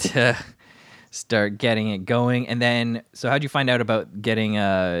to start getting it going. And then, so how'd you find out about getting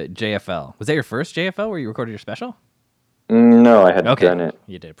JFL? Was that your first JFL where you recorded your special? No, I had done it.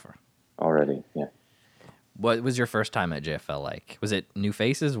 You did before. Already, yeah. What was your first time at JFL like? Was it new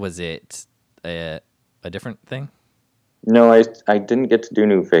faces? Was it a different thing? No, I didn't get to do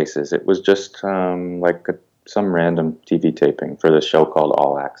new faces. It was just some random TV taping for this show called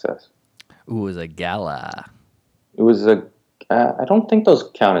All Access. Ooh, it was a gala. It was I don't think those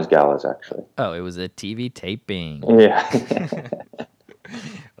count as galas, actually. Oh, it was a TV taping. Yeah.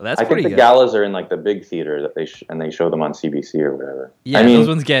 Well, that's I pretty think the good. galas are in like the big theater that they show them on CBC or whatever. Yeah, I mean, those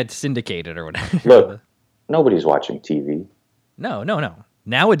ones get syndicated or whatever. look, nobody's watching TV. No.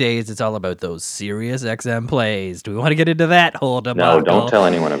 Nowadays, it's all about those Sirius XM plays. Do we want to get into that whole debacle? No, don't tell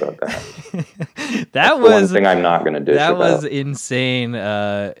anyone about that. That The was one thing I'm not going to dish that about. was insane.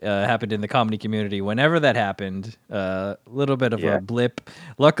 Happened in the comedy community. Whenever that happened, a little bit of a blip.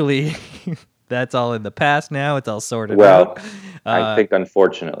 Luckily, that's all in the past now. It's all sorted out. Well, I think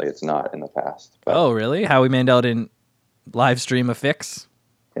unfortunately it's not in the past. But. Oh, really? Howie Mandel didn't live stream a fix?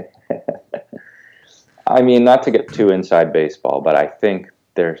 I mean, not to get too inside baseball, but I think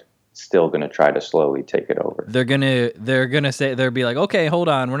they're still going to try to slowly take it over. They're gonna say they'll be like, okay, hold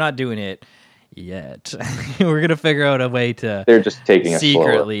on, we're not doing it yet. We're gonna figure out a way to. They're just taking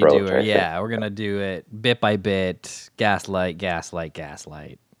secretly a slower do approach, it. Yeah, we're gonna do it bit by bit, gaslight.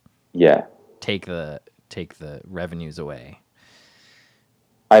 Yeah, take the revenues away.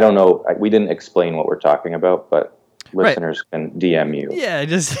 I don't know. We didn't explain what we're talking about, but listeners can DM you. Yeah,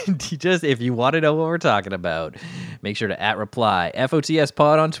 just if you want to know what we're talking about, make sure to @reply FOTS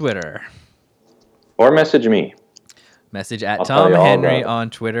pod on Twitter. Or message me. Message Tom Henry on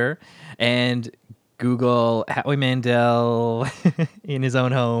Twitter, and Google Howie Mandel in his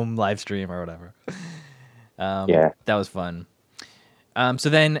own home live stream or whatever. That was fun. So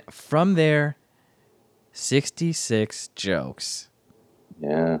then from there, 66 jokes.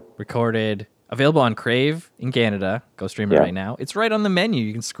 Yeah. Recorded. Available on Crave in Canada. Go stream it right now. It's right on the menu.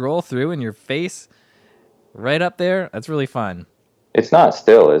 You can scroll through and your face right up there. That's really fun. It's not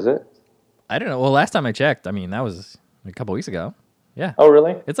still, is it? I don't know. Well, last time I checked, I mean, that was a couple weeks ago. Yeah. Oh,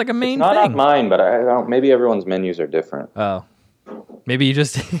 really? It's like a main thing. It's not thing. on mine, but I don't. Maybe everyone's menus are different. Oh, maybe you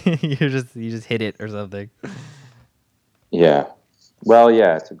just you just hit it or something. Yeah. Well,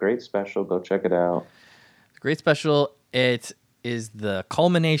 yeah. It's a great special. Go check it out. It's a great special. It is the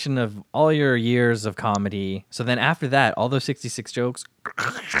culmination of all your years of comedy. So then after that, all those 66 jokes,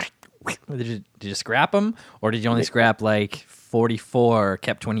 did you scrap them? Or did you only scrap like 44,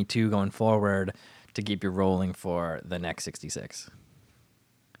 kept 22 going forward to keep you rolling for the next 66?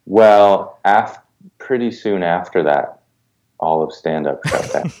 Well, pretty soon after that, all of stand-up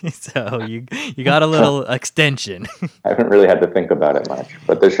shut down. So you got a little extension. I haven't really had to think about it much.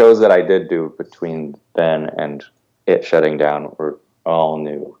 But the shows that I did do between then and it shutting down were all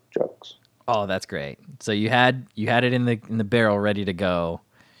new jokes. Oh, that's great. So you had it in the barrel ready to go.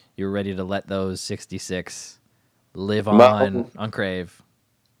 You were ready to let those 66 live on Crave.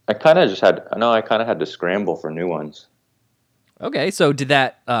 I kind of had to scramble for new ones. Okay, so did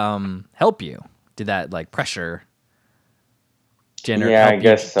that help you? Did that like pressure generate? Yeah, I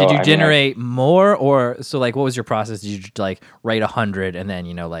guess so. Did you generate more, or so like what was your process? Did you like write 100 and then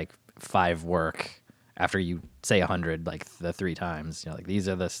like 5 work after you say 100 like the 3 times? Like these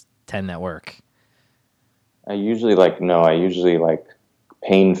are the 10 that work. I usually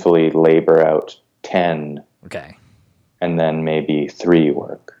painfully labor out 10. Okay. And then maybe 3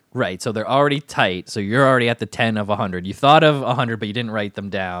 work. Right, so they're already tight, so you're already at the 10 of 100. You thought of 100, but you didn't write them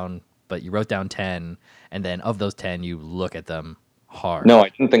down, but you wrote down 10, and then of those 10, you look at them hard. No, I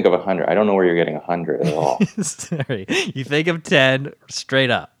didn't think of 100. I don't know where you're getting 100 at all. Sorry. You think of 10 straight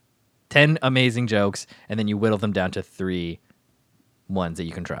up. 10 amazing jokes, and then you whittle them down to 3 ones that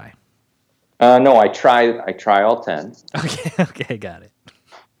you can try. No, I try all 10. Okay, got it.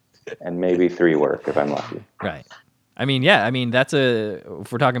 And maybe 3 work if I'm lucky. Right. I mean,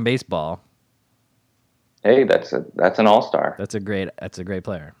 if we're talking baseball. Hey, that's an all-star. That's a great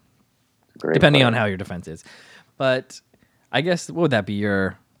player. Depending on how your defense is. But I guess, what would that be?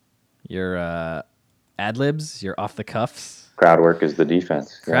 Your ad-libs, your off-the-cuffs? Crowd work is the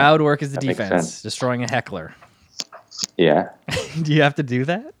defense. Crowd work is the defense. Destroying a heckler. Yeah. Do you have to do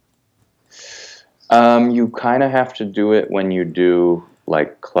that? You kind of have to do it when you do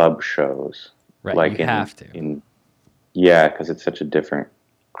like club shows. Right, like you have to. Yeah, because it's such a different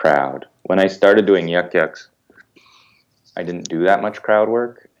crowd. When I started doing Yuck Yucks, I didn't do that much crowd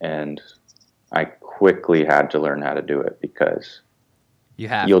work, and I quickly had to learn how to do it because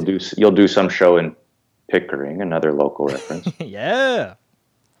you'll do some show in Pickering, another local reference. Yeah.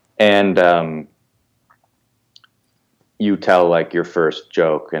 And you tell like your first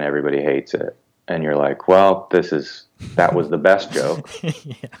joke and everybody hates it. And you're like, well, that was the best joke.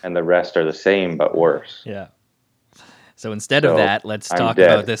 Yeah. And the rest are the same, but worse. Yeah. So instead of that, let's talk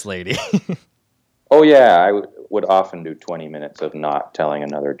about this lady. Oh, yeah. I would often do 20 minutes of not telling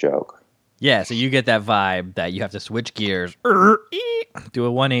another joke. Yeah. So you get that vibe that you have to switch gears, do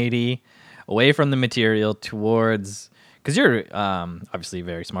a 180 away from the material towards Because you're obviously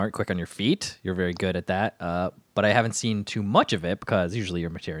very smart, quick on your feet. You're very good at that. But I haven't seen too much of it because usually your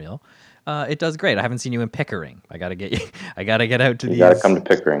material, it does great. I haven't seen you in Pickering. I gotta get you. I gotta get out to You these. got to come to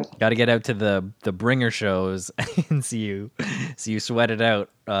Pickering. Got to get out to the bringer shows and see you sweat it out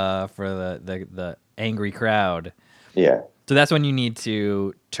for the angry crowd. Yeah. So that's when you need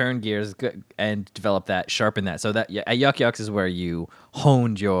to turn gears and develop that, sharpen that. So that at Yuck Yucks is where you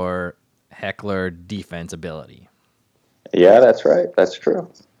honed your heckler defense ability. Yeah, that's right. That's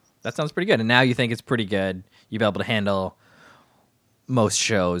true. That sounds pretty good. And now you think it's pretty good. You'll be able to handle most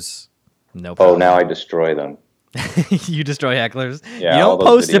shows. No problem. Oh, now I destroy them. You destroy hecklers. Yeah, you all don't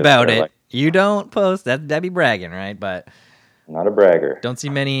those post videos about are it. like- You don't post. That'd be bragging, right? But Not a bragger. don't see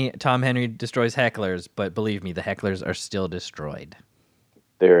many Tom Henry destroys hecklers, but believe me, the hecklers are still destroyed.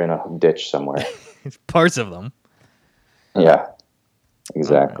 They're in a ditch somewhere. Parts of them. Yeah,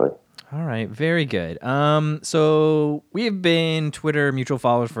 exactly. All right, very good. So we've been Twitter mutual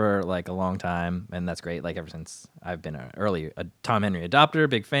followers for like a long time, and that's great. Like ever since I've been a Tom Henry adopter,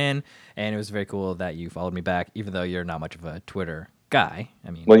 big fan, and it was very cool that you followed me back, even though you're not much of a Twitter guy.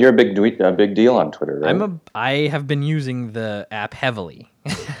 I mean, Well, you're a big deal on Twitter, right? I have been using the app heavily.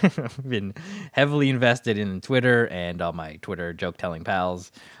 I've been heavily invested in Twitter and all my Twitter joke telling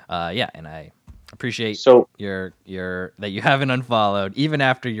pals. And I appreciate your that you haven't unfollowed even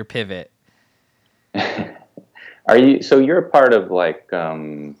after your pivot. You're a part of like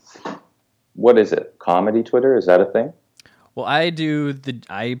what is it? Comedy Twitter? Is that a thing? Well, I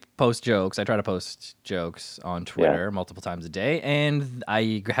post jokes. I try to post jokes on Twitter multiple times a day, and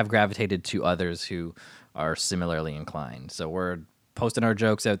I have gravitated to others who are similarly inclined. So we're posting our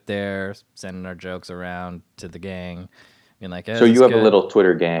jokes out there, sending our jokes around to the gang, being like, so you have a little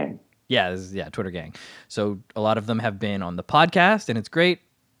Twitter gang. Yeah, Twitter gang. So a lot of them have been on the podcast, and it's great.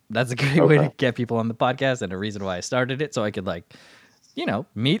 That's a great way to get people on the podcast, and a reason why I started it, so I could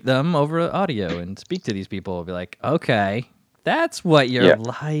meet them over audio and speak to these people. I'll be like, okay, that's what you're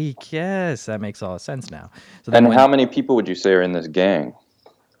like. Yes, that makes all sense now. So then how many people would you say are in this gang?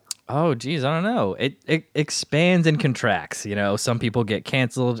 Oh, geez, I don't know. It expands and contracts. Some people get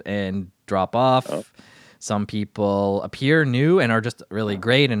canceled and drop off. Oh. Some people appear new and are just really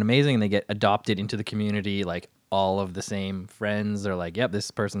great and amazing, and they get adopted into the community. Like all of the same friends are like, yep,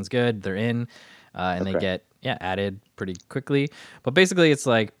 this person's good. They're in, and they get added pretty quickly. But basically, it's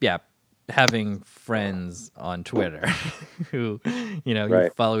like having friends on Twitter who you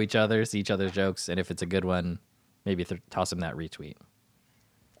follow each other, see each other's jokes, and if it's a good one, maybe toss them that retweet.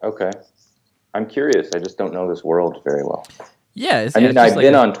 Okay, I'm curious. I just don't know this world very well. Yeah, I've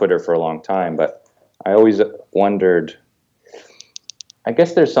been on Twitter for a long time, but I always wondered, I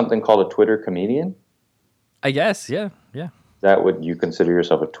guess there's something called a Twitter comedian? I guess, yeah. Is that what you consider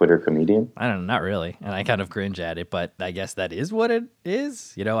yourself, a Twitter comedian? I don't know, not really. And I kind of cringe at it, but I guess that is what it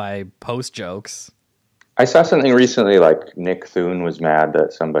is. I post jokes. I saw something recently like Nick Thune was mad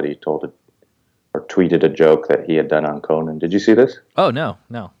that somebody tweeted a joke that he had done on Conan. Did you see this? Oh, no.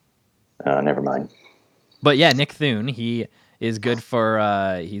 Never mind. But yeah, Nick Thune, he is good for,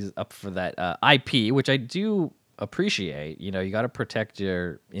 he's up for that IP, which I do appreciate. You got to protect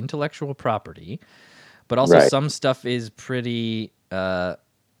your intellectual property, but also some stuff is pretty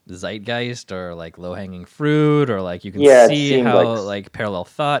zeitgeist or like low-hanging fruit, or like you can see how like parallel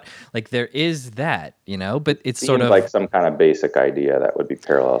thought, like there is that, but it's sort of like some kind of basic idea that would be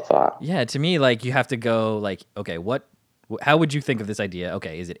parallel thought. Yeah, to me, like you have to go like, okay, how would you think of this idea?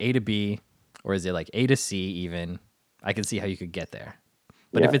 Okay, is it A to B, or is it like A to C even? I can see how you could get there.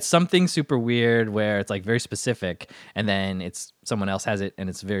 But if it's something super weird where it's like very specific, and then it's someone else has it and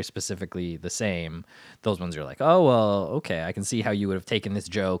it's very specifically the same, those ones are like, oh, well, okay, I can see how you would have taken this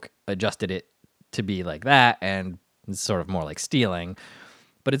joke, adjusted it to be like that, and it's sort of more like stealing.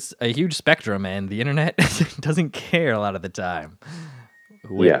 But it's a huge spectrum, and the internet doesn't care a lot of the time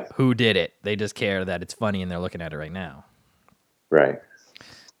who did it. They just care that it's funny and they're looking at it right now. Right.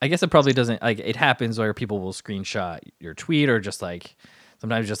 I guess it probably doesn't, like, it happens where people will screenshot your tweet or just like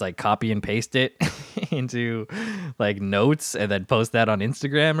sometimes just like copy and paste it into like notes and then post that on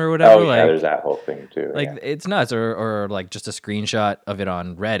Instagram or whatever. Oh yeah, there's that whole thing too. Like it's nuts. Or like just a screenshot of it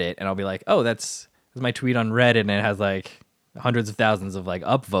on Reddit, and I'll be like, oh, that's my tweet on Reddit, and it has like hundreds of thousands of like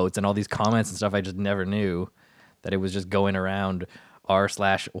upvotes and all these comments and stuff. I just never knew that it was just going around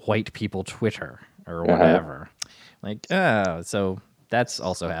r/white people Twitter or whatever. Like, so that's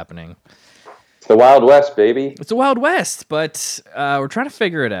also happening. It's the Wild West, baby. It's the Wild West, but we're trying to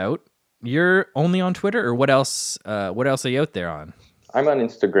figure it out. You're only on Twitter, or what else? What else are you out there on? I'm on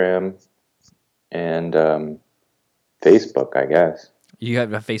Instagram and Facebook, I guess. You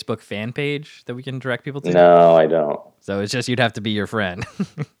have a Facebook fan page that we can direct people to? No, I don't. So it's just you'd have to be your friend.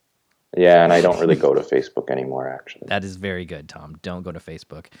 Yeah, and I don't really go to Facebook anymore, actually. That is very good, Tom. Don't go to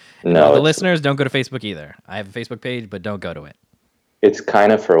Facebook. No, All the listeners, don't go to Facebook either. I have a Facebook page, but don't go to it. It's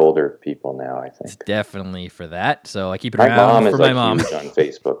kind of for older people now, I think. It's definitely for that. So I keep it My around mom is for my like mom. huge on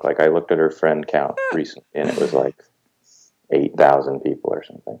Facebook. Like I looked at her friend count recently, and it was like 8,000 people or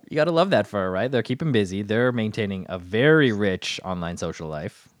something. You got to love that for her, right? They're keeping busy. They're maintaining a very rich online social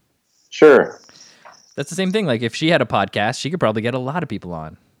life. Sure. That's the same thing. Like if she had a podcast, she could probably get a lot of people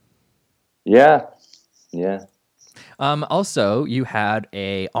on. Yeah. Yeah. Also, you had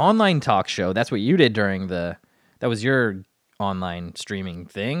a online talk show. That's what you did that was your online streaming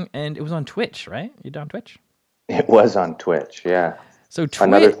thing, and it was on Twitch, right? You did on Twitch? It was on Twitch, yeah. So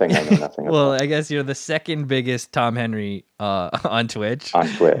another thing I know nothing about. Well, I guess you're the second biggest Tom Henry on Twitch. On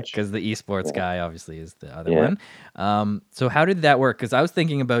Twitch. Because the esports guy obviously is the other one. So how did that work? Because I was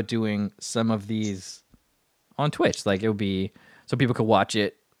thinking about doing some of these on Twitch. Like it would be so people could watch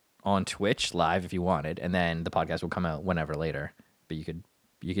it on Twitch live if you wanted, and then the podcast will come out whenever later. But you could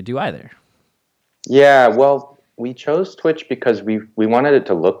do either. Yeah, well, we chose Twitch because we wanted it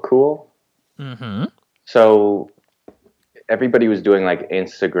to look cool. Mm-hmm. So everybody was doing like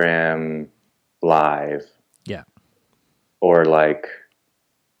Instagram Live. Yeah. Or like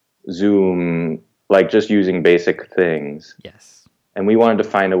Zoom, like just using basic things. Yes. And we wanted to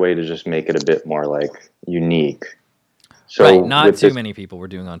find a way to just make it a bit more like unique. So right, not too many people were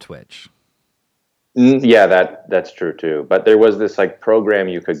doing on Twitch. Yeah, that's true too. But there was this like program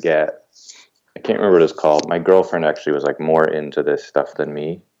you could get. I can't remember what it's called. My girlfriend actually was like more into this stuff than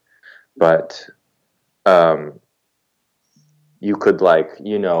me. But you could like,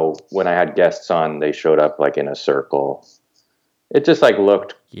 when I had guests on, they showed up like in a circle. It just like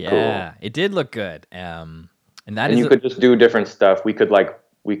looked cool. It did look good. And you could just do different stuff. We could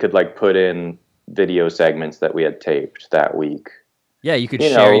put in video segments that we had taped that week. Yeah, you could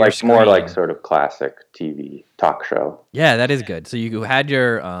share your like screen. more like sort of classic TV talk show. Yeah, that is good. So you had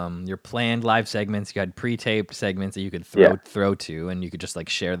your planned live segments. You had pre-taped segments that you could throw to, and you could just like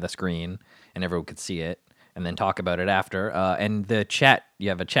share the screen, and everyone could see it, and then talk about it after. And the chat, you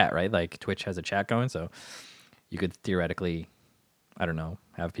have a chat, right? Like Twitch has a chat going, so you could theoretically, I don't know,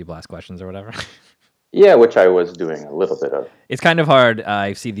 have people ask questions or whatever. Yeah, which I was doing a little bit of. It's kind of hard.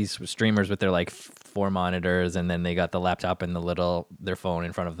 I see these streamers with their like 4 monitors, and then they got the laptop and their phone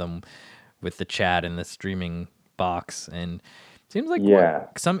in front of them with the chat and the streaming box. And it seems like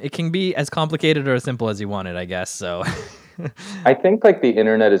it can be as complicated or as simple as you want it, I guess. So I think like the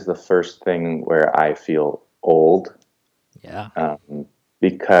internet is the first thing where I feel old. Yeah.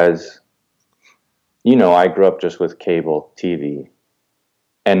 Because, I grew up just with cable TV,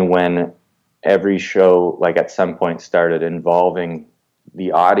 and when every show like at some point started involving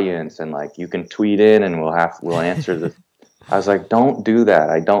the audience and like you can tweet in and we'll answer the I was like, don't do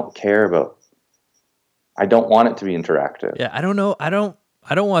that. I don't want it to be interactive. Yeah, I don't know. I don't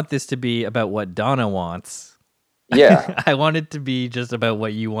want this to be about what Donna wants. Yeah. I want it to be just about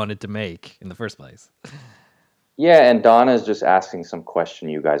what you wanted to make in the first place. Yeah, and Donna's just asking some question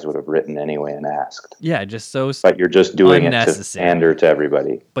you guys would have written anyway and asked. Yeah, just so but you're just doing it to pander to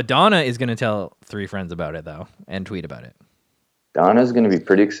everybody. But Donna is going to tell 3 friends about it, though, and tweet about it. Donna's going to be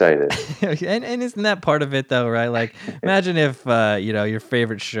pretty excited. and isn't that part of it, though, right? Like, imagine if, your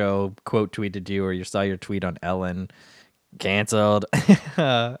favorite show quote tweeted you, or you saw your tweet on Ellen canceled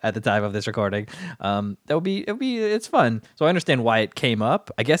at the time of this recording. It's fun. So I understand why it came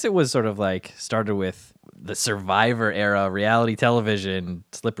up. I guess it was sort of like started with the Survivor era reality television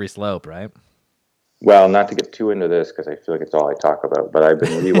slippery slope, right? Well, not to get too into this because I feel like it's all I talk about, but I've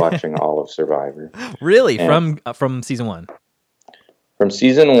been rewatching all of Survivor. Really? From season 1? From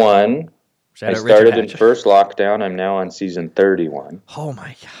season 1. I started in first lockdown. I'm now on season 31. Oh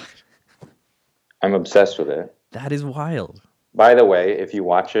my god. I'm obsessed with it. That is wild. By the way, if you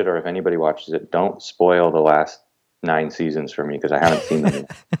watch it or if anybody watches it, don't spoil the last 9 seasons for me because I haven't seen them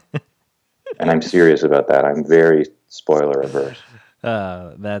yet. And I'm serious about that. I'm very spoiler averse.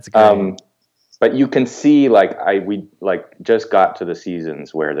 That's great. But you can see, we just got to the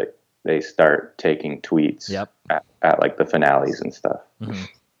seasons where they start taking tweets at like the finales and stuff. Mm-hmm.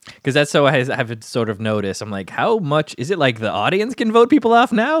 Because that's so I have sort of noticed. I'm like, how much is it like the audience can vote people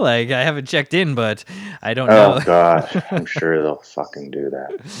off now? Like, I haven't checked in, but I don't know. Oh, gosh. I'm sure they'll fucking do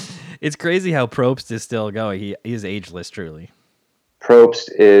that. It's crazy how Probst is still going. He is ageless, truly. Probst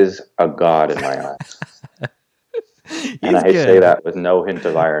is a god in my eyes. And I say that with no hint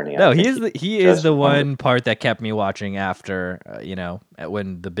of irony. No, he is the one part that kept me watching after,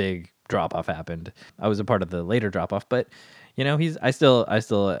 when the big drop-off happened. I was a part of the later drop-off, but, You know, I still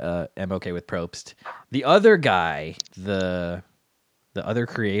am okay with Probst. The other guy, the other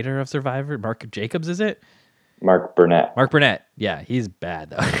creator of Survivor, Mark Jacobs, is it? Mark Burnett. Mark Burnett. Yeah, he's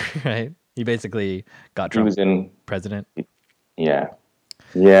bad though, right? He basically got Trump president. Yeah.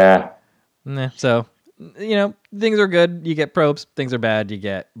 Yeah. Nah, so, you know, things are good. You get Probst. Things are bad. You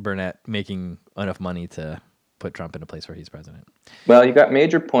get Burnett making enough money to put Trump in a place where he's president. Well, you got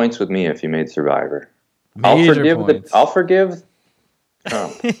major points with me if you made Survivor. Major points. I'll forgive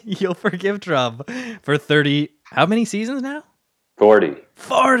Trump. You'll forgive Trump for 30. How many seasons now? 40.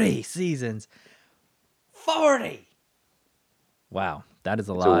 40 seasons. 40. Wow, that is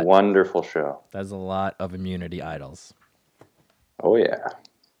a lot. It's a wonderful show. That is a lot of immunity idols. Oh yeah.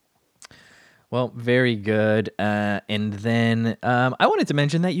 Well, very good. And then I wanted to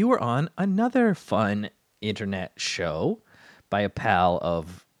mention that you were on another fun internet show by a pal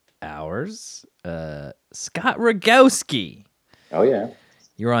of ours, Scott Rogowski. Oh, yeah.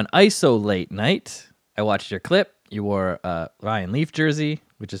 You were on ISO late night. I watched your clip. You wore a Ryan Leaf jersey,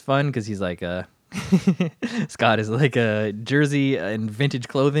 which is fun because he's like a... Scott is like a jersey and vintage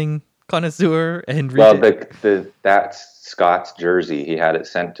clothing connoisseur. And well, that's Scott's jersey. He had it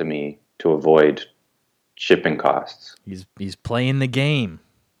sent to me to avoid shipping costs. He's playing the game.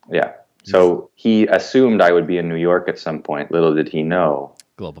 Yeah. So he assumed I would be in New York at some point. Little did he know.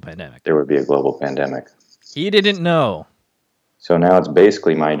 Global pandemic. There would be a global pandemic. He didn't know. So now it's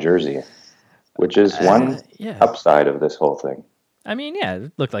basically my jersey, which is one upside of this whole thing. I mean, yeah,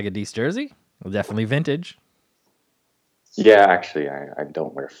 it looked like a decent jersey. Well, definitely vintage. Yeah, actually, I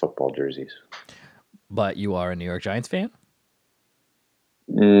don't wear football jerseys. But you are a New York Giants fan?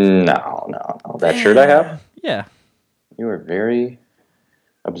 No. That shirt I have? Yeah. You are very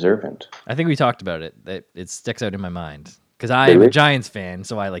observant. I think we talked about it. It sticks out in my mind. Because I am a Giants fan,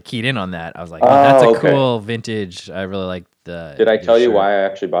 so I like keyed in on that. I was like, that's a cool vintage. I really like the... Did I tell you why I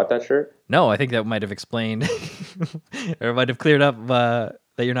actually bought that shirt? No, I think that might have explained, or might have cleared up that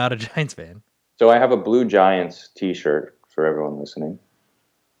you're not a Giants fan. So I have a Blue Giants t-shirt for everyone listening.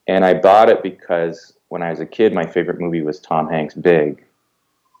 And I bought it because when I was a kid, my favorite movie was Tom Hanks' Big.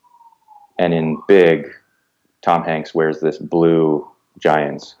 And in Big, Tom Hanks wears this blue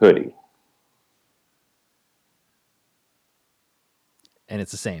Giants hoodie. And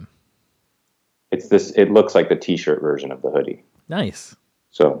it's the same. It looks like the t-shirt version of the hoodie. Nice.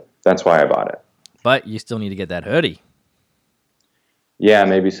 So that's why I bought it. But you still need to get that hoodie. Yeah,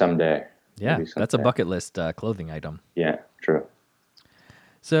 maybe someday. Yeah, that's a bucket list clothing item. Yeah, true.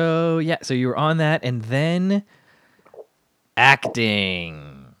 So you were on that, and then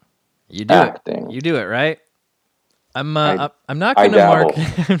acting. You do it, right? I'm not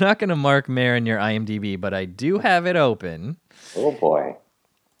gonna mark Mare in your IMDb, but I do have it open. Oh boy.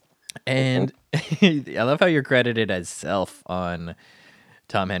 And I love how you're credited as self on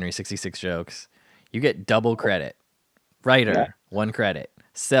Tom Henry 66 Jokes. You get double credit. Writer, 1 credit.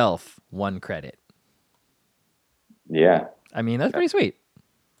 Self, 1 credit. Yeah. I mean, that's pretty sweet.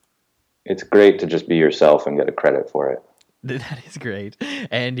 It's great to just be yourself and get a credit for it. That is great.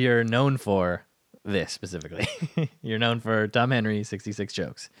 And you're known for this specifically. You're known for Tom Henry 66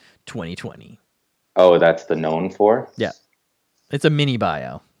 Jokes 2020. Oh, that's the known for? Yeah. It's a mini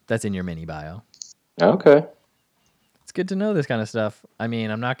bio. That's in your mini bio. Okay. It's good to know this kind of stuff. I mean,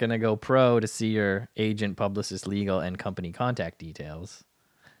 I'm not going to go pro to see your agent, publicist, legal, and company contact details.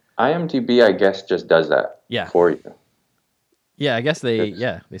 IMDb, I guess, just does that for you. Yeah, I guess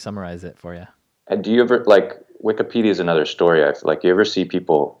they summarize it for you. And do you ever, Wikipedia is another story. I feel like, you ever see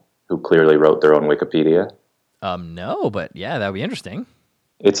people who clearly wrote their own Wikipedia? No, but yeah, that'd be interesting.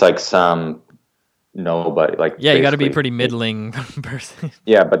 It's like some nobody, you got to be a pretty middling person.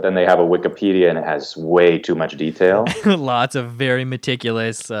 Yeah, but then they have a Wikipedia and it has way too much detail. Lots of very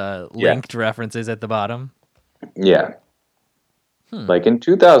meticulous linked references at the bottom. Yeah. Like in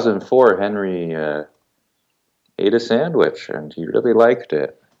 2004, Henry ate a sandwich and he really liked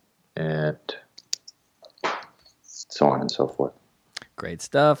it. And so on and so forth. Great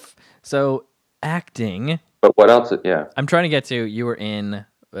stuff. So acting. But what else? Yeah. I'm trying to get to, you were in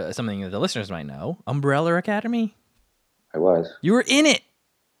something that the listeners might know, Umbrella Academy. I was. You were in it.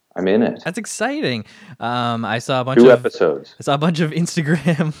 I'm in it. That's exciting. I saw a bunch of 2 episodes. I saw a bunch of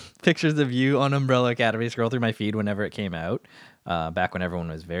Instagram pictures of you on Umbrella Academy. Scroll through my feed whenever it came out. Back when everyone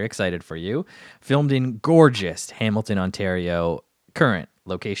was very excited for you. Filmed in gorgeous Hamilton, Ontario. Current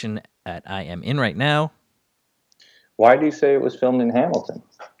location at I am in right now. Why do you say it was filmed in Hamilton?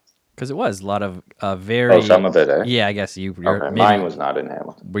 Because it was a lot of very... Oh, some of it, eh? Yeah, I guess you... Okay, mine was not in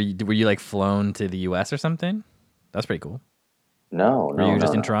Hamilton. Were you flown to the U.S. or something? That's pretty cool. No. Were you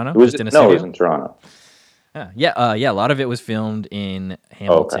just in Toronto? It was in Toronto. Yeah. A lot of it was filmed in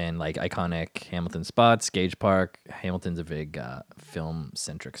Hamilton, like iconic Hamilton spots, Gage Park. Hamilton's a big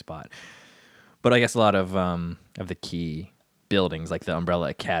film-centric spot. But I guess a lot of the key buildings, like the Umbrella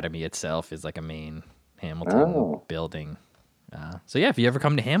Academy itself, is like a main Hamilton building. So yeah, if you ever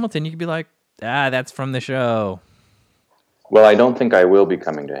come to Hamilton, you could be like, that's from the show. Well, I don't think I will be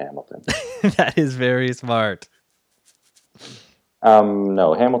coming to Hamilton. That is very smart.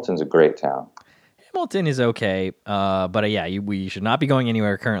 No, Hamilton's a great town. Hamilton is okay, but yeah, we should not be going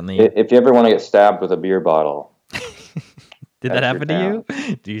anywhere currently. If you ever want to get stabbed with a beer bottle. Did that happen to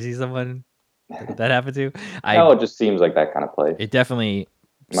you? Do you see someone that happened to? No, it just seems like that kind of place. It definitely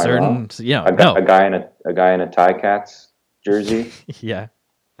A guy in a Ticats jersey. Yeah,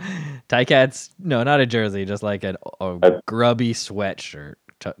 Ticats. No, not a jersey, just like a grubby sweatshirt.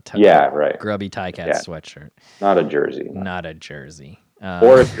 Yeah, right. Grubby Ticats sweatshirt. Not a jersey. Not a jersey.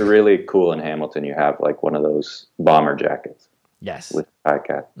 Or if you're really cool in Hamilton, you have like one of those bomber jackets. Yes. With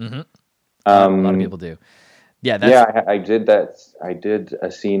Ticat. Mm-hmm. A lot of people do. Yeah, I did that. I did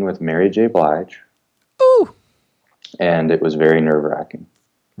a scene with Mary J. Blige. Ooh. And it was very nerve-wracking.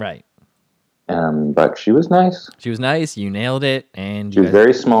 Right. But she was nice. She was nice. You nailed it. And she was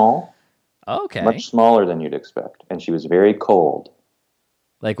very small. Okay. Much smaller than you'd expect. And she was very cold.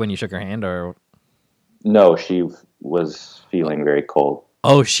 Like when you shook her hand, or? No, she was feeling very cold.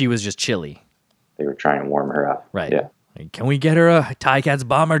 Oh, she was just chilly. They were trying to warm her up. Right. Yeah. Like, can we get her a Ticats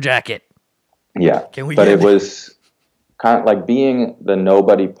bomber jacket? Yeah. But it was kind of like being the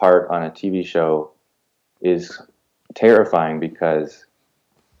nobody part on a TV show is terrifying because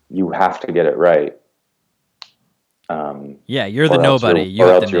you have to get it right. Yeah, you're the nobody.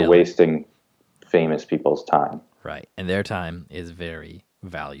 Or else you're wasting famous people's time. Right. And their time is very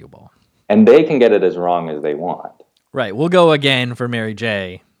valuable. And they can get it as wrong as they want. Right. We'll go again for Mary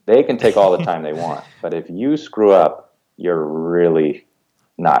J. They can take all the time they want. But if you screw up, you're really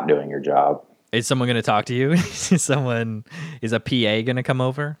not doing your job. Is someone going to talk to you? Is a PA going to come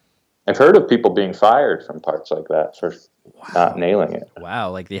over? I've heard of people being fired from parts like that for not nailing it.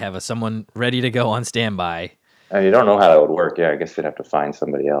 Wow. Like they have someone ready to go on standby. And you don't know how that would work. Yeah, I guess they'd have to find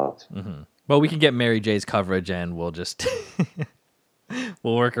somebody else. Mm-hmm. Well, we can get Mary J's coverage and we'll just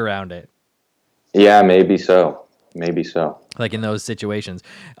we'll work around it. Yeah, maybe so. Maybe so. Like in those situations.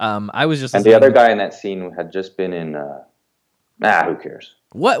 I was just... And the other guy in that scene had just been in... who cares?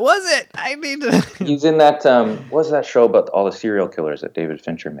 What was it? I need to... He's in that... what was that show about all the serial killers that David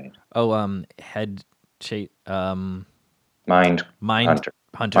Fincher made? Oh, Mind Hunter.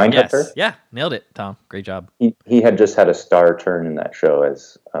 Mind yes. Hunter? Yeah, nailed it, Tom. Great job. He had just had a star turn in that show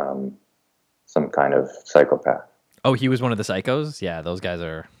as some kind of psychopath. Oh, he was one of the psychos? Yeah, those guys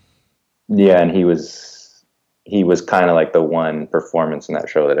are... Yeah, and he was kind of like the one performance in that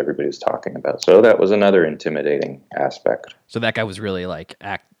show that everybody was talking about. So that was another intimidating aspect. So that guy was really like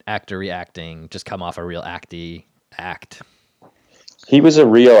actor reacting, just come off a real act. He was a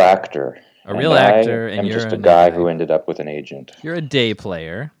real actor. And you're just a guy who ended up with an agent. You're a day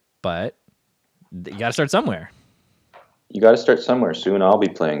player, but you got to start somewhere. You got to start somewhere. Soon I'll be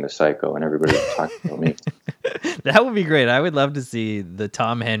playing the psycho and everybody will talk about me. That would be great. I would love to see the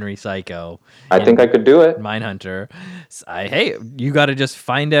Tom Henry psycho. I think I could do it. Mindhunter. Hey, you got to just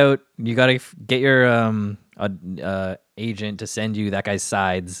find out. You got to get your agent to send you that guy's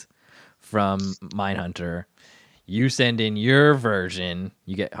sides from Mindhunter. You send in your version.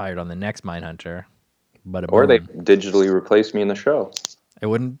 You get hired on the next Mindhunter. Or they digitally replace me in the show. It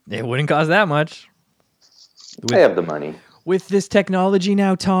wouldn't cost that much. I have the money. With this technology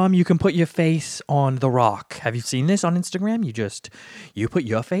now, Tom, you can put your face on the rock. Have you seen this on Instagram? You put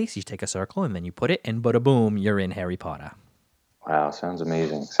your face, you take a circle, and then you put it, and bada boom, you're in Harry Potter. Wow, sounds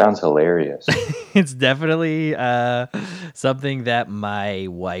amazing. Sounds hilarious. It's definitely something that my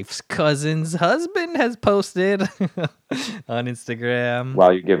wife's cousin's husband has posted on Instagram.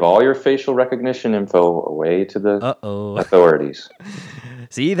 While you give all your facial recognition info away to the authorities.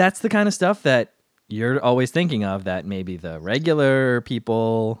 See, that's the kind of stuff that you're always thinking of that maybe the regular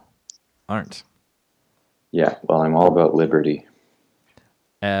people aren't. Yeah, well, I'm all about liberty.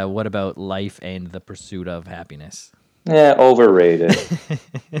 What about life and the pursuit of happiness? Yeah, overrated.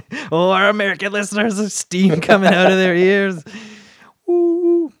 Oh, our American listeners have steam coming out of their ears.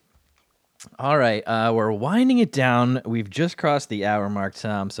 Woo. All right, we're winding it down. We've just crossed the hour mark,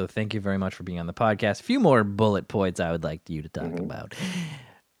 Tom, so thank you very much for being on the podcast. A few more bullet points I would like you to talk about.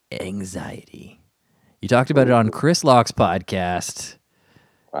 Anxiety. You talked about it on Chris Locke's podcast.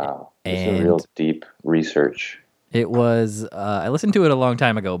 Wow. It's a real deep research. It was, I listened to it a long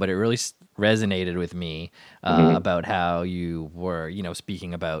time ago, but it really resonated with me about how you were,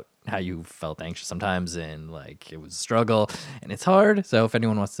 speaking about how you felt anxious sometimes and like it was a struggle and it's hard. So if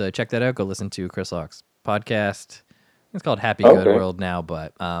anyone wants to check that out, go listen to Chris Locke's podcast. It's called Happy Good Okay. World now,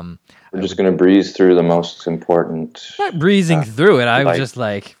 but We're just going to breeze through the most important not breezing through it. I was like just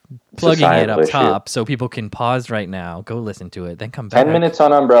like plugging it societal up issue. top so people can pause right now, go listen to it, then come back. 10 minutes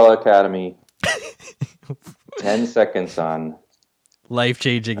on Umbrella Academy. 10 seconds on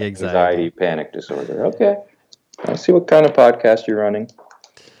Life-changing anxiety, panic disorder. Okay. I see what kind of podcast you're running.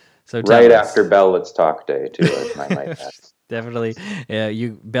 So right after Bell Let's Talk Day, too, I might add. Definitely. Yeah,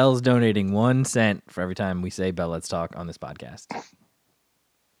 Bell's donating 1 cent for every time we say Bell Let's Talk on this podcast.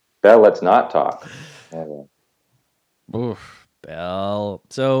 Bell Let's Not Talk. Oof, Bell.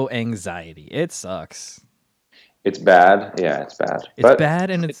 So anxiety. It sucks. It's bad. Yeah, it's bad. It's bad,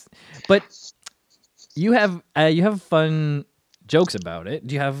 and but you have fun jokes about it.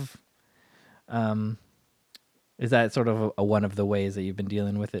 Do you have is that sort of a one of the ways that you've been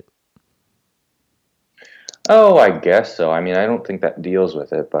dealing with it? Oh, I guess so. I mean, I don't think that deals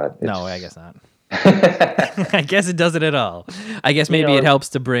with it, but no, I guess not. I guess it doesn't at all. I guess maybe it helps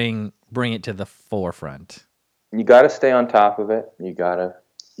to bring it to the forefront. You got to stay on top of it. You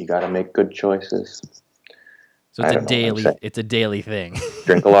gotta make good choices. So it's a daily thing.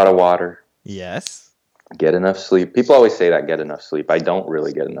 Drink a lot of water. Yes. Get enough sleep. People always say that, get enough sleep. I don't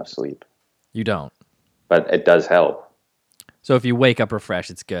really get enough sleep. You don't. But it does help. So if you wake up refreshed,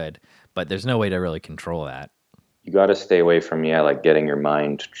 it's good. But there's no way to really control that. You got to stay away from, like getting your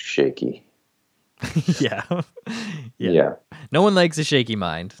mind shaky. Yeah. Yeah. No one likes a shaky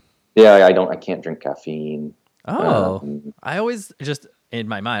mind. Yeah, I can't drink caffeine. Oh. I always just, in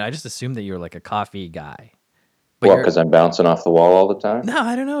my mind, I just assumed that you were like a coffee guy. But because I'm bouncing off the wall all the time? No,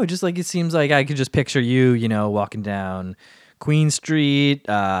 I don't know. Just like it seems like I could just picture you, walking down Queen Street. You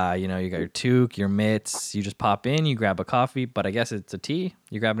got your toque, your mitts. You just pop in, you grab a coffee, but I guess it's a tea.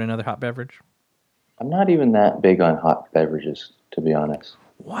 You grabbing another hot beverage? I'm not even that big on hot beverages, to be honest.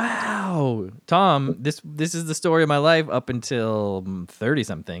 Wow. Tom, this is the story of my life up until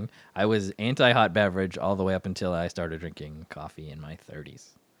 30-something. I was anti-hot beverage all the way up until I started drinking coffee in my 30s.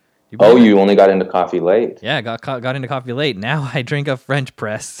 You only got into coffee late? Yeah, got into coffee late. Now I drink a French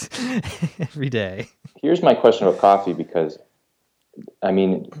press every day. Here's my question about coffee because, I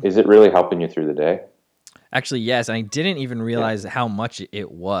mean, is it really helping you through the day? Actually, yes. And I didn't even realize how much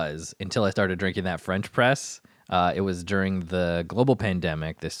it was until I started drinking that French press. It was during the global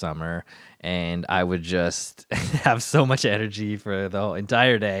pandemic this summer, and I would just have so much energy for the whole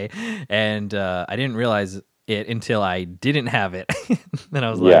entire day. And I didn't realize it until I didn't have it. Then I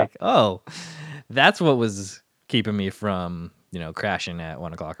was like, oh, that's what was keeping me from, crashing at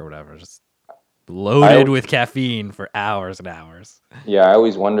 1 o'clock or whatever. Just loaded with caffeine for hours and hours. Yeah, I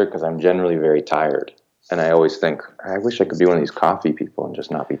always wonder because I'm generally very tired. And I always think, I wish I could be one of these coffee people and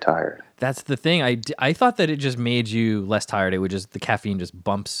just not be tired. That's the thing. I thought that it just made you less tired. It would the caffeine just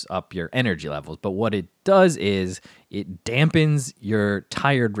bumps up your energy levels. But what it does is it dampens your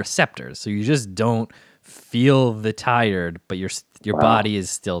tired receptors. So you just don't feel the tired, but your body is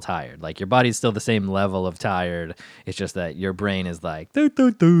still tired. Like your body is still the same level of tired. It's just that your brain is like,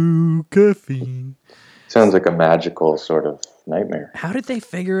 caffeine. Sounds like a magical sort of nightmare. How did they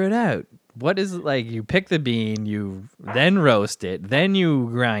figure it out? What is it like? You pick the bean, you then roast it, then you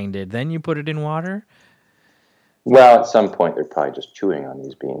grind it, then you put it in water? Well, at some point, they're probably just chewing on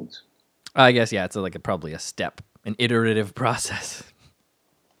these beans. I guess, yeah, it's probably a step, an iterative process.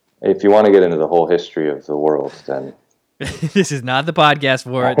 If you want to get into the whole history of the world, then... This is not the podcast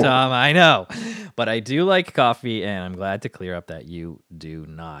for it, Tom, I know. But I do like coffee, and I'm glad to clear up that you do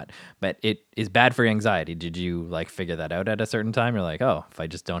not. But it is bad for anxiety. Did you, figure that out at a certain time? You're like, oh, if I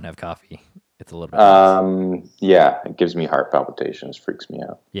just don't have coffee, it's a little bit nice. Yeah, it gives me heart palpitations, freaks me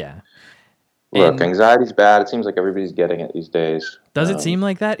out. Yeah. Look, anxiety's bad. It seems like everybody's getting it these days. Does it seem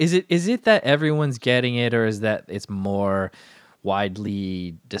like that? Is it that everyone's getting it, or is that it's more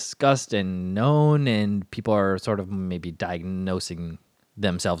widely discussed and known, and people are sort of maybe diagnosing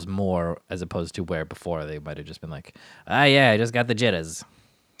themselves more as opposed to where before they might have just been like, I just got the jitters?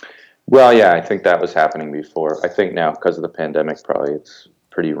 Well, yeah, I think that was happening before. I think now, because of the pandemic, probably it's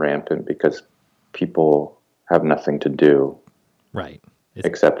pretty rampant because people have nothing to do. Right.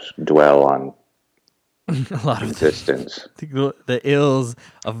 Except dwell on a lot of existence. The ills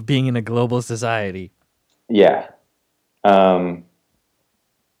of being in a global society. Yeah. But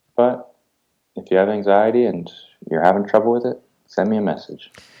if you have anxiety and you're having trouble with it, send me a message.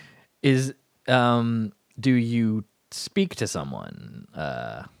 Do you speak to someone?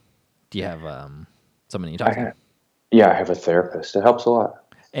 Do you have someone you talk to? Yeah, I have a therapist. It helps a lot.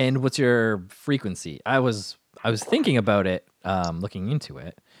 And what's your frequency? I was thinking about it, looking into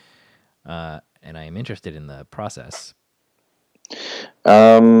it, and I am interested in the process.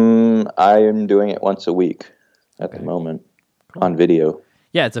 I am doing it once a week at the moment on video.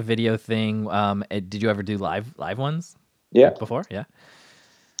 Yeah, it's a video thing. Did you ever do live ones? Yeah, Before? Yeah.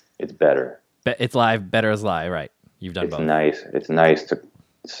 it's better. It's live, better as live, right? You've done It's both. nice. It's nice to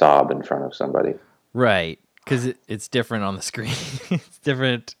sob in front of somebody. Right, because it's different on the screen. It's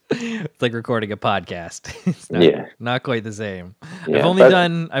different. It's like recording a podcast. It's not quite the same. Yeah,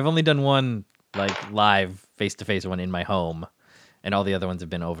 I've only done one like live face-to-face one in my home, and all the other ones have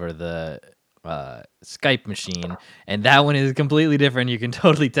been over the Skype machine, and that one is completely different. You can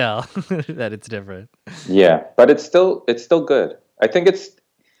totally tell that it's different. Yeah, but it's still good. I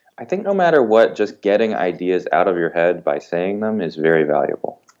think no matter what, just getting ideas out of your head by saying them is very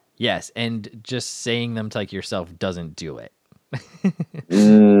valuable. Yes, and just saying them to like yourself doesn't do it.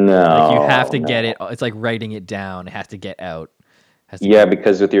 No. Like you have to get it. It's like writing it down. It has to get out.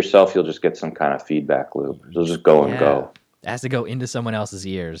 Because with yourself, you'll just get some kind of feedback loop. You'll just go and go. It has to go into someone else's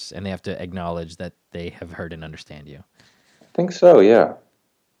ears, and they have to acknowledge that they have heard and understand you. I think so, yeah.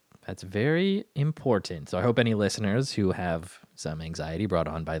 That's very important. So I hope any listeners who have some anxiety brought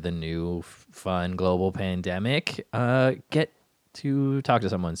on by the new fun global pandemic get to talk to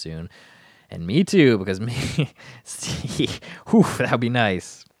someone soon. And me too, because that would be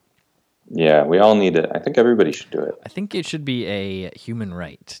nice. Yeah, we all need it. I think everybody should do it. I think it should be a human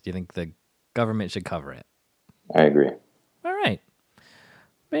right. Do you think the government should cover it? I agree. All right.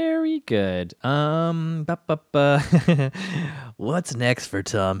 Very good. What's next for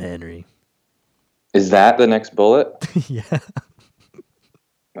Tom Henry? Is that the next bullet? Yeah.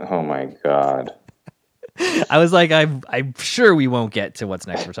 Oh my God. I was like, I'm sure we won't get to what's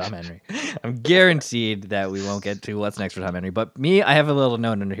next for Tom Henry. I'm guaranteed that we won't get to what's next for Tom Henry. But me, I have a little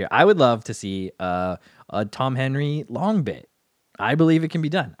note under here. I would love to see a Tom Henry long bit. I believe it can be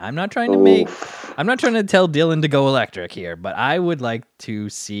done. I'm not trying to tell Dylan to go electric here, but I would like to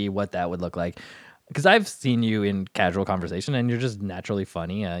see what that would look like. Because I've seen you in casual conversation and you're just naturally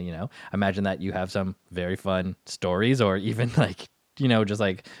funny. Imagine that you have some very fun stories or even like, just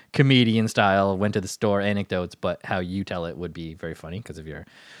like comedian style, went to the store anecdotes, but how you tell it would be very funny because of your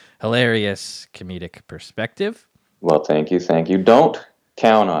hilarious comedic perspective. Well, thank you. Don't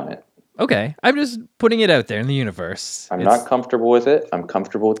count on it. Okay. I'm just putting it out there in the universe. I'm not comfortable with it. I'm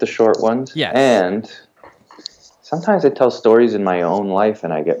comfortable with the short ones. Yes. And sometimes I tell stories in my own life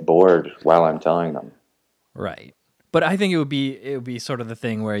and I get bored while I'm telling them. Right. But I think it would be sort of the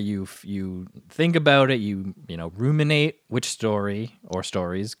thing where you think about it, you ruminate which story or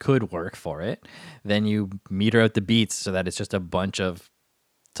stories could work for it. Then you meter out the beats so that it's just a bunch of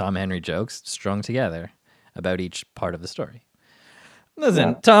Tom Henry jokes strung together about each part of the story. Listen,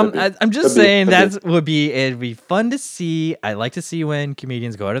 yeah, Tom, I'm just saying it'd be fun to see. I like to see when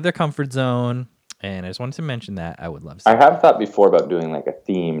comedians go out of their comfort zone, and I just wanted to mention that. I would love to see I have thought before about doing like a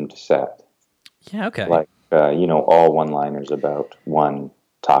themed set. Yeah, okay. Like, all one-liners about one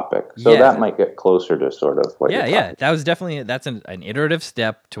topic. So that might get closer to sort of what you're Yeah. That was definitely, that's an iterative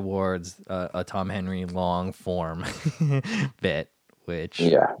step towards a Tom Henry long form bit, which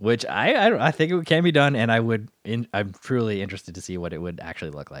I think it can be done, and I'm truly interested to see what it would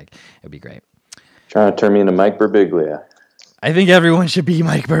actually look like. It'd be great. Trying to turn me into Mike Birbiglia. I think everyone should be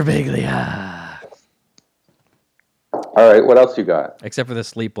Mike Birbiglia. All right, what else you got? Except for the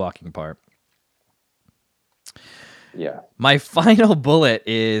sleepwalking part. Yeah. My final bullet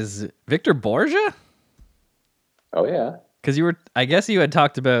is Victor Borgia. Oh yeah. Because I guess you had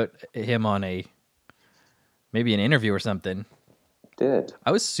talked about him on maybe an interview or something. Did.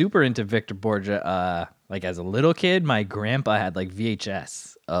 I was super into Victor Borgia. Like as a little kid, my grandpa had like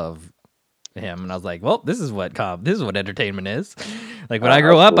VHS of him, and I was like, well, this is what entertainment is. Like when I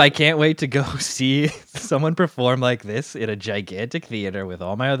grow up, I can't wait to go see someone perform like this in a gigantic theater with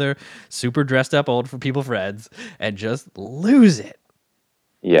all my other super dressed up old people friends and just lose it.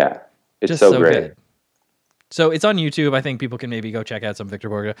 Yeah, it's just so great. Good. So it's on YouTube. I think people can maybe go check out some Victor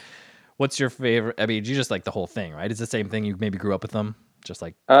Borgia. What's your favorite? I mean, you just like the whole thing, right? It's the same thing. You maybe grew up with them, just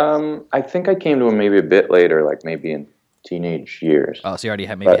like. I think I came to him maybe a bit later, like maybe in teenage years. Oh, so you already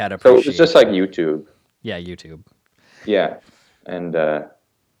had appreciation. So it was just like YouTube. Yeah, YouTube. Yeah, and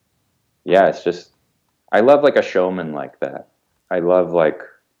it's just I love like a showman like that. I love like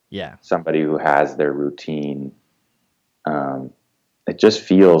somebody who has their routine. It just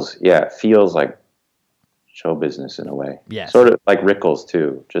feels like show business in a way. Yeah, sort of like Rickles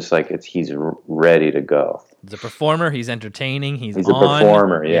too. Just like he's ready to go. He's a performer. He's entertaining. He's a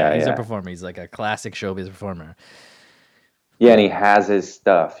performer. Yeah, he's a performer. He's like a classic showbiz performer. Yeah, and he has his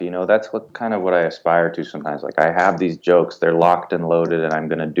stuff. That's what I aspire to sometimes. Like, I have these jokes, they're locked and loaded, and I'm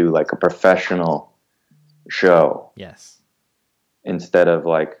going to do like a professional show. Yes. Instead of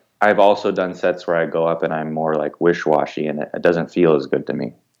like, I've also done sets where I go up and I'm more like wish-washy, and it doesn't feel as good to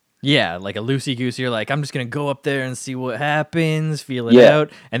me. Yeah, like a loosey-goosey. You're like, I'm just going to go up there and see what happens, feel it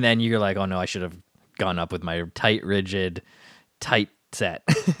out. And then you're like, oh no, I should have gone up with my tight, rigid, tight set.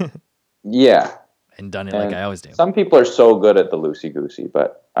 Yeah. And done it like I always do. Some people are so good at the loosey-goosey,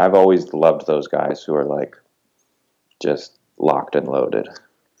 but I've always loved those guys who are like just locked and loaded.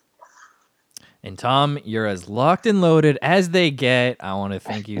 And Tom, you're as locked and loaded as they get. I want to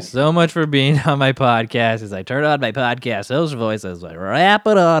thank you so much for being on my podcast. As I turn on my podcast host voice, as I wrap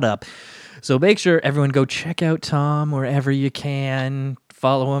it on up. So make sure everyone go check out Tom wherever you can.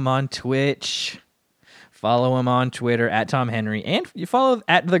 Follow him on Twitch. Follow him on Twitter at Tom Henry. And you follow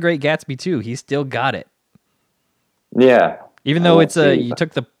at The Great Gatsby too. He's still got it. Yeah. Even though you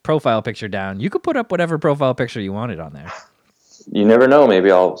took the profile picture down, you could put up whatever profile picture you wanted on there. You never know.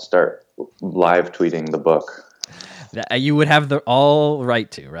 Maybe I'll start live tweeting the book. You would have the all right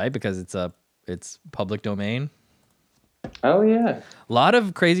to, right? Because it's public domain. Oh yeah. A lot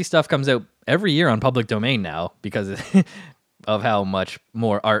of crazy stuff comes out every year on public domain now because of how much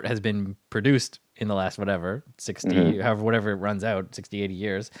more art has been produced in the last 60, whatever it runs out, 60, 80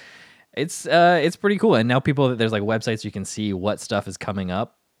 years. It's pretty cool. And now there's like websites you can see what stuff is coming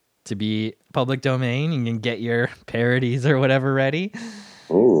up to be public domain. You can get your parodies or whatever ready.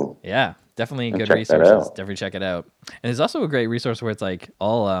 Ooh. Yeah, definitely good resources. Definitely check it out. And there's also a great resource where it's like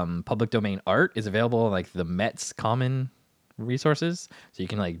all public domain art is available on like the Met's Common resources. So you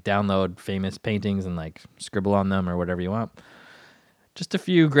can like download famous paintings and like scribble on them or whatever you want. Just a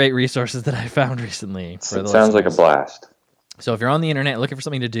few great resources that I found recently. It sounds like a blast. So if you're on the internet looking for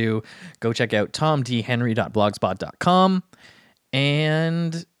something to do, go check out tomdhenry.blogspot.com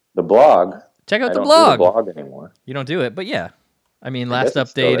and the blog. Check out the blog. I don't do the blog anymore. You don't do it, but yeah. I mean, last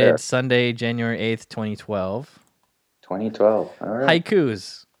updated Sunday, January 8th, 2012. 2012. All right.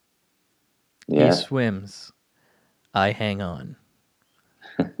 Haikus. Yeah. He swims. I hang on.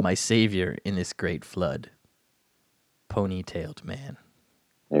 My savior in this great flood. Ponytailed man.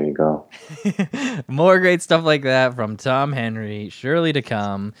 There you go. More great stuff like that from Tom Henry, surely to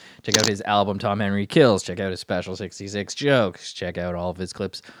come. Check out his album, Tom Henry Kills. Check out his special 66 jokes. Check out all of his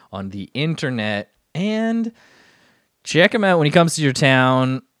clips on the internet. And check him out when he comes to your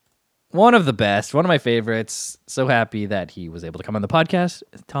town. One of the best, one of my favorites. So happy that he was able to come on the podcast.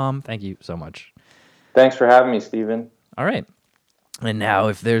 Tom, thank you so much. Thanks for having me, Steven. All right. And now,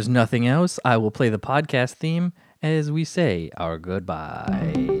 if there's nothing else, I will play the podcast theme as we say our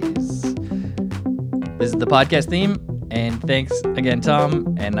goodbyes. This is the podcast theme, and thanks again,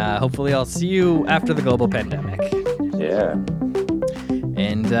 Tom, and hopefully I'll see you after the global pandemic. Yeah.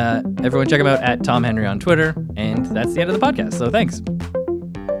 And everyone check him out at Tom Henry on Twitter, and that's the end of the podcast, so thanks.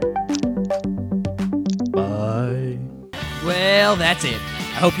 Bye. Well, that's it.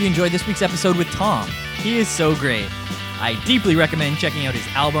 I hope you enjoyed this week's episode with Tom. He is so great. I deeply recommend checking out his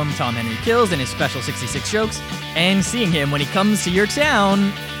album, Tom Henry Kills, and his special 66 jokes, and seeing him when he comes to your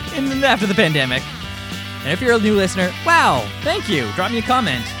town after the pandemic. And if you're a new listener, wow, thank you. Drop me a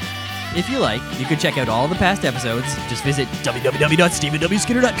comment. If you like, you could check out all the past episodes. Just visit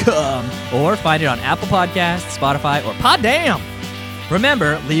www.stevenswskinner.com or find it on Apple Podcasts, Spotify, or Poddamn.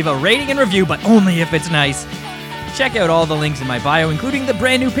 Remember, leave a rating and review, but only if it's nice. Check out all the links in my bio, including the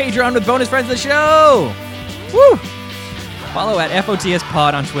brand new Patreon with bonus friends of the show. Woo! Follow at FOTS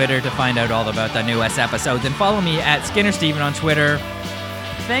Pod on Twitter to find out all about the newest episodes, and follow me at Skinner Steven on Twitter.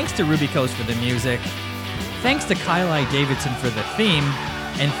 Thanks to Ruby Coast for the music. Thanks to Kyle I. Davidson for the theme.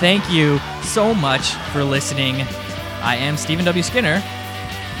 And thank you so much for listening. I am Steven W. Skinner.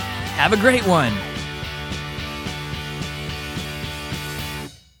 Have a great one.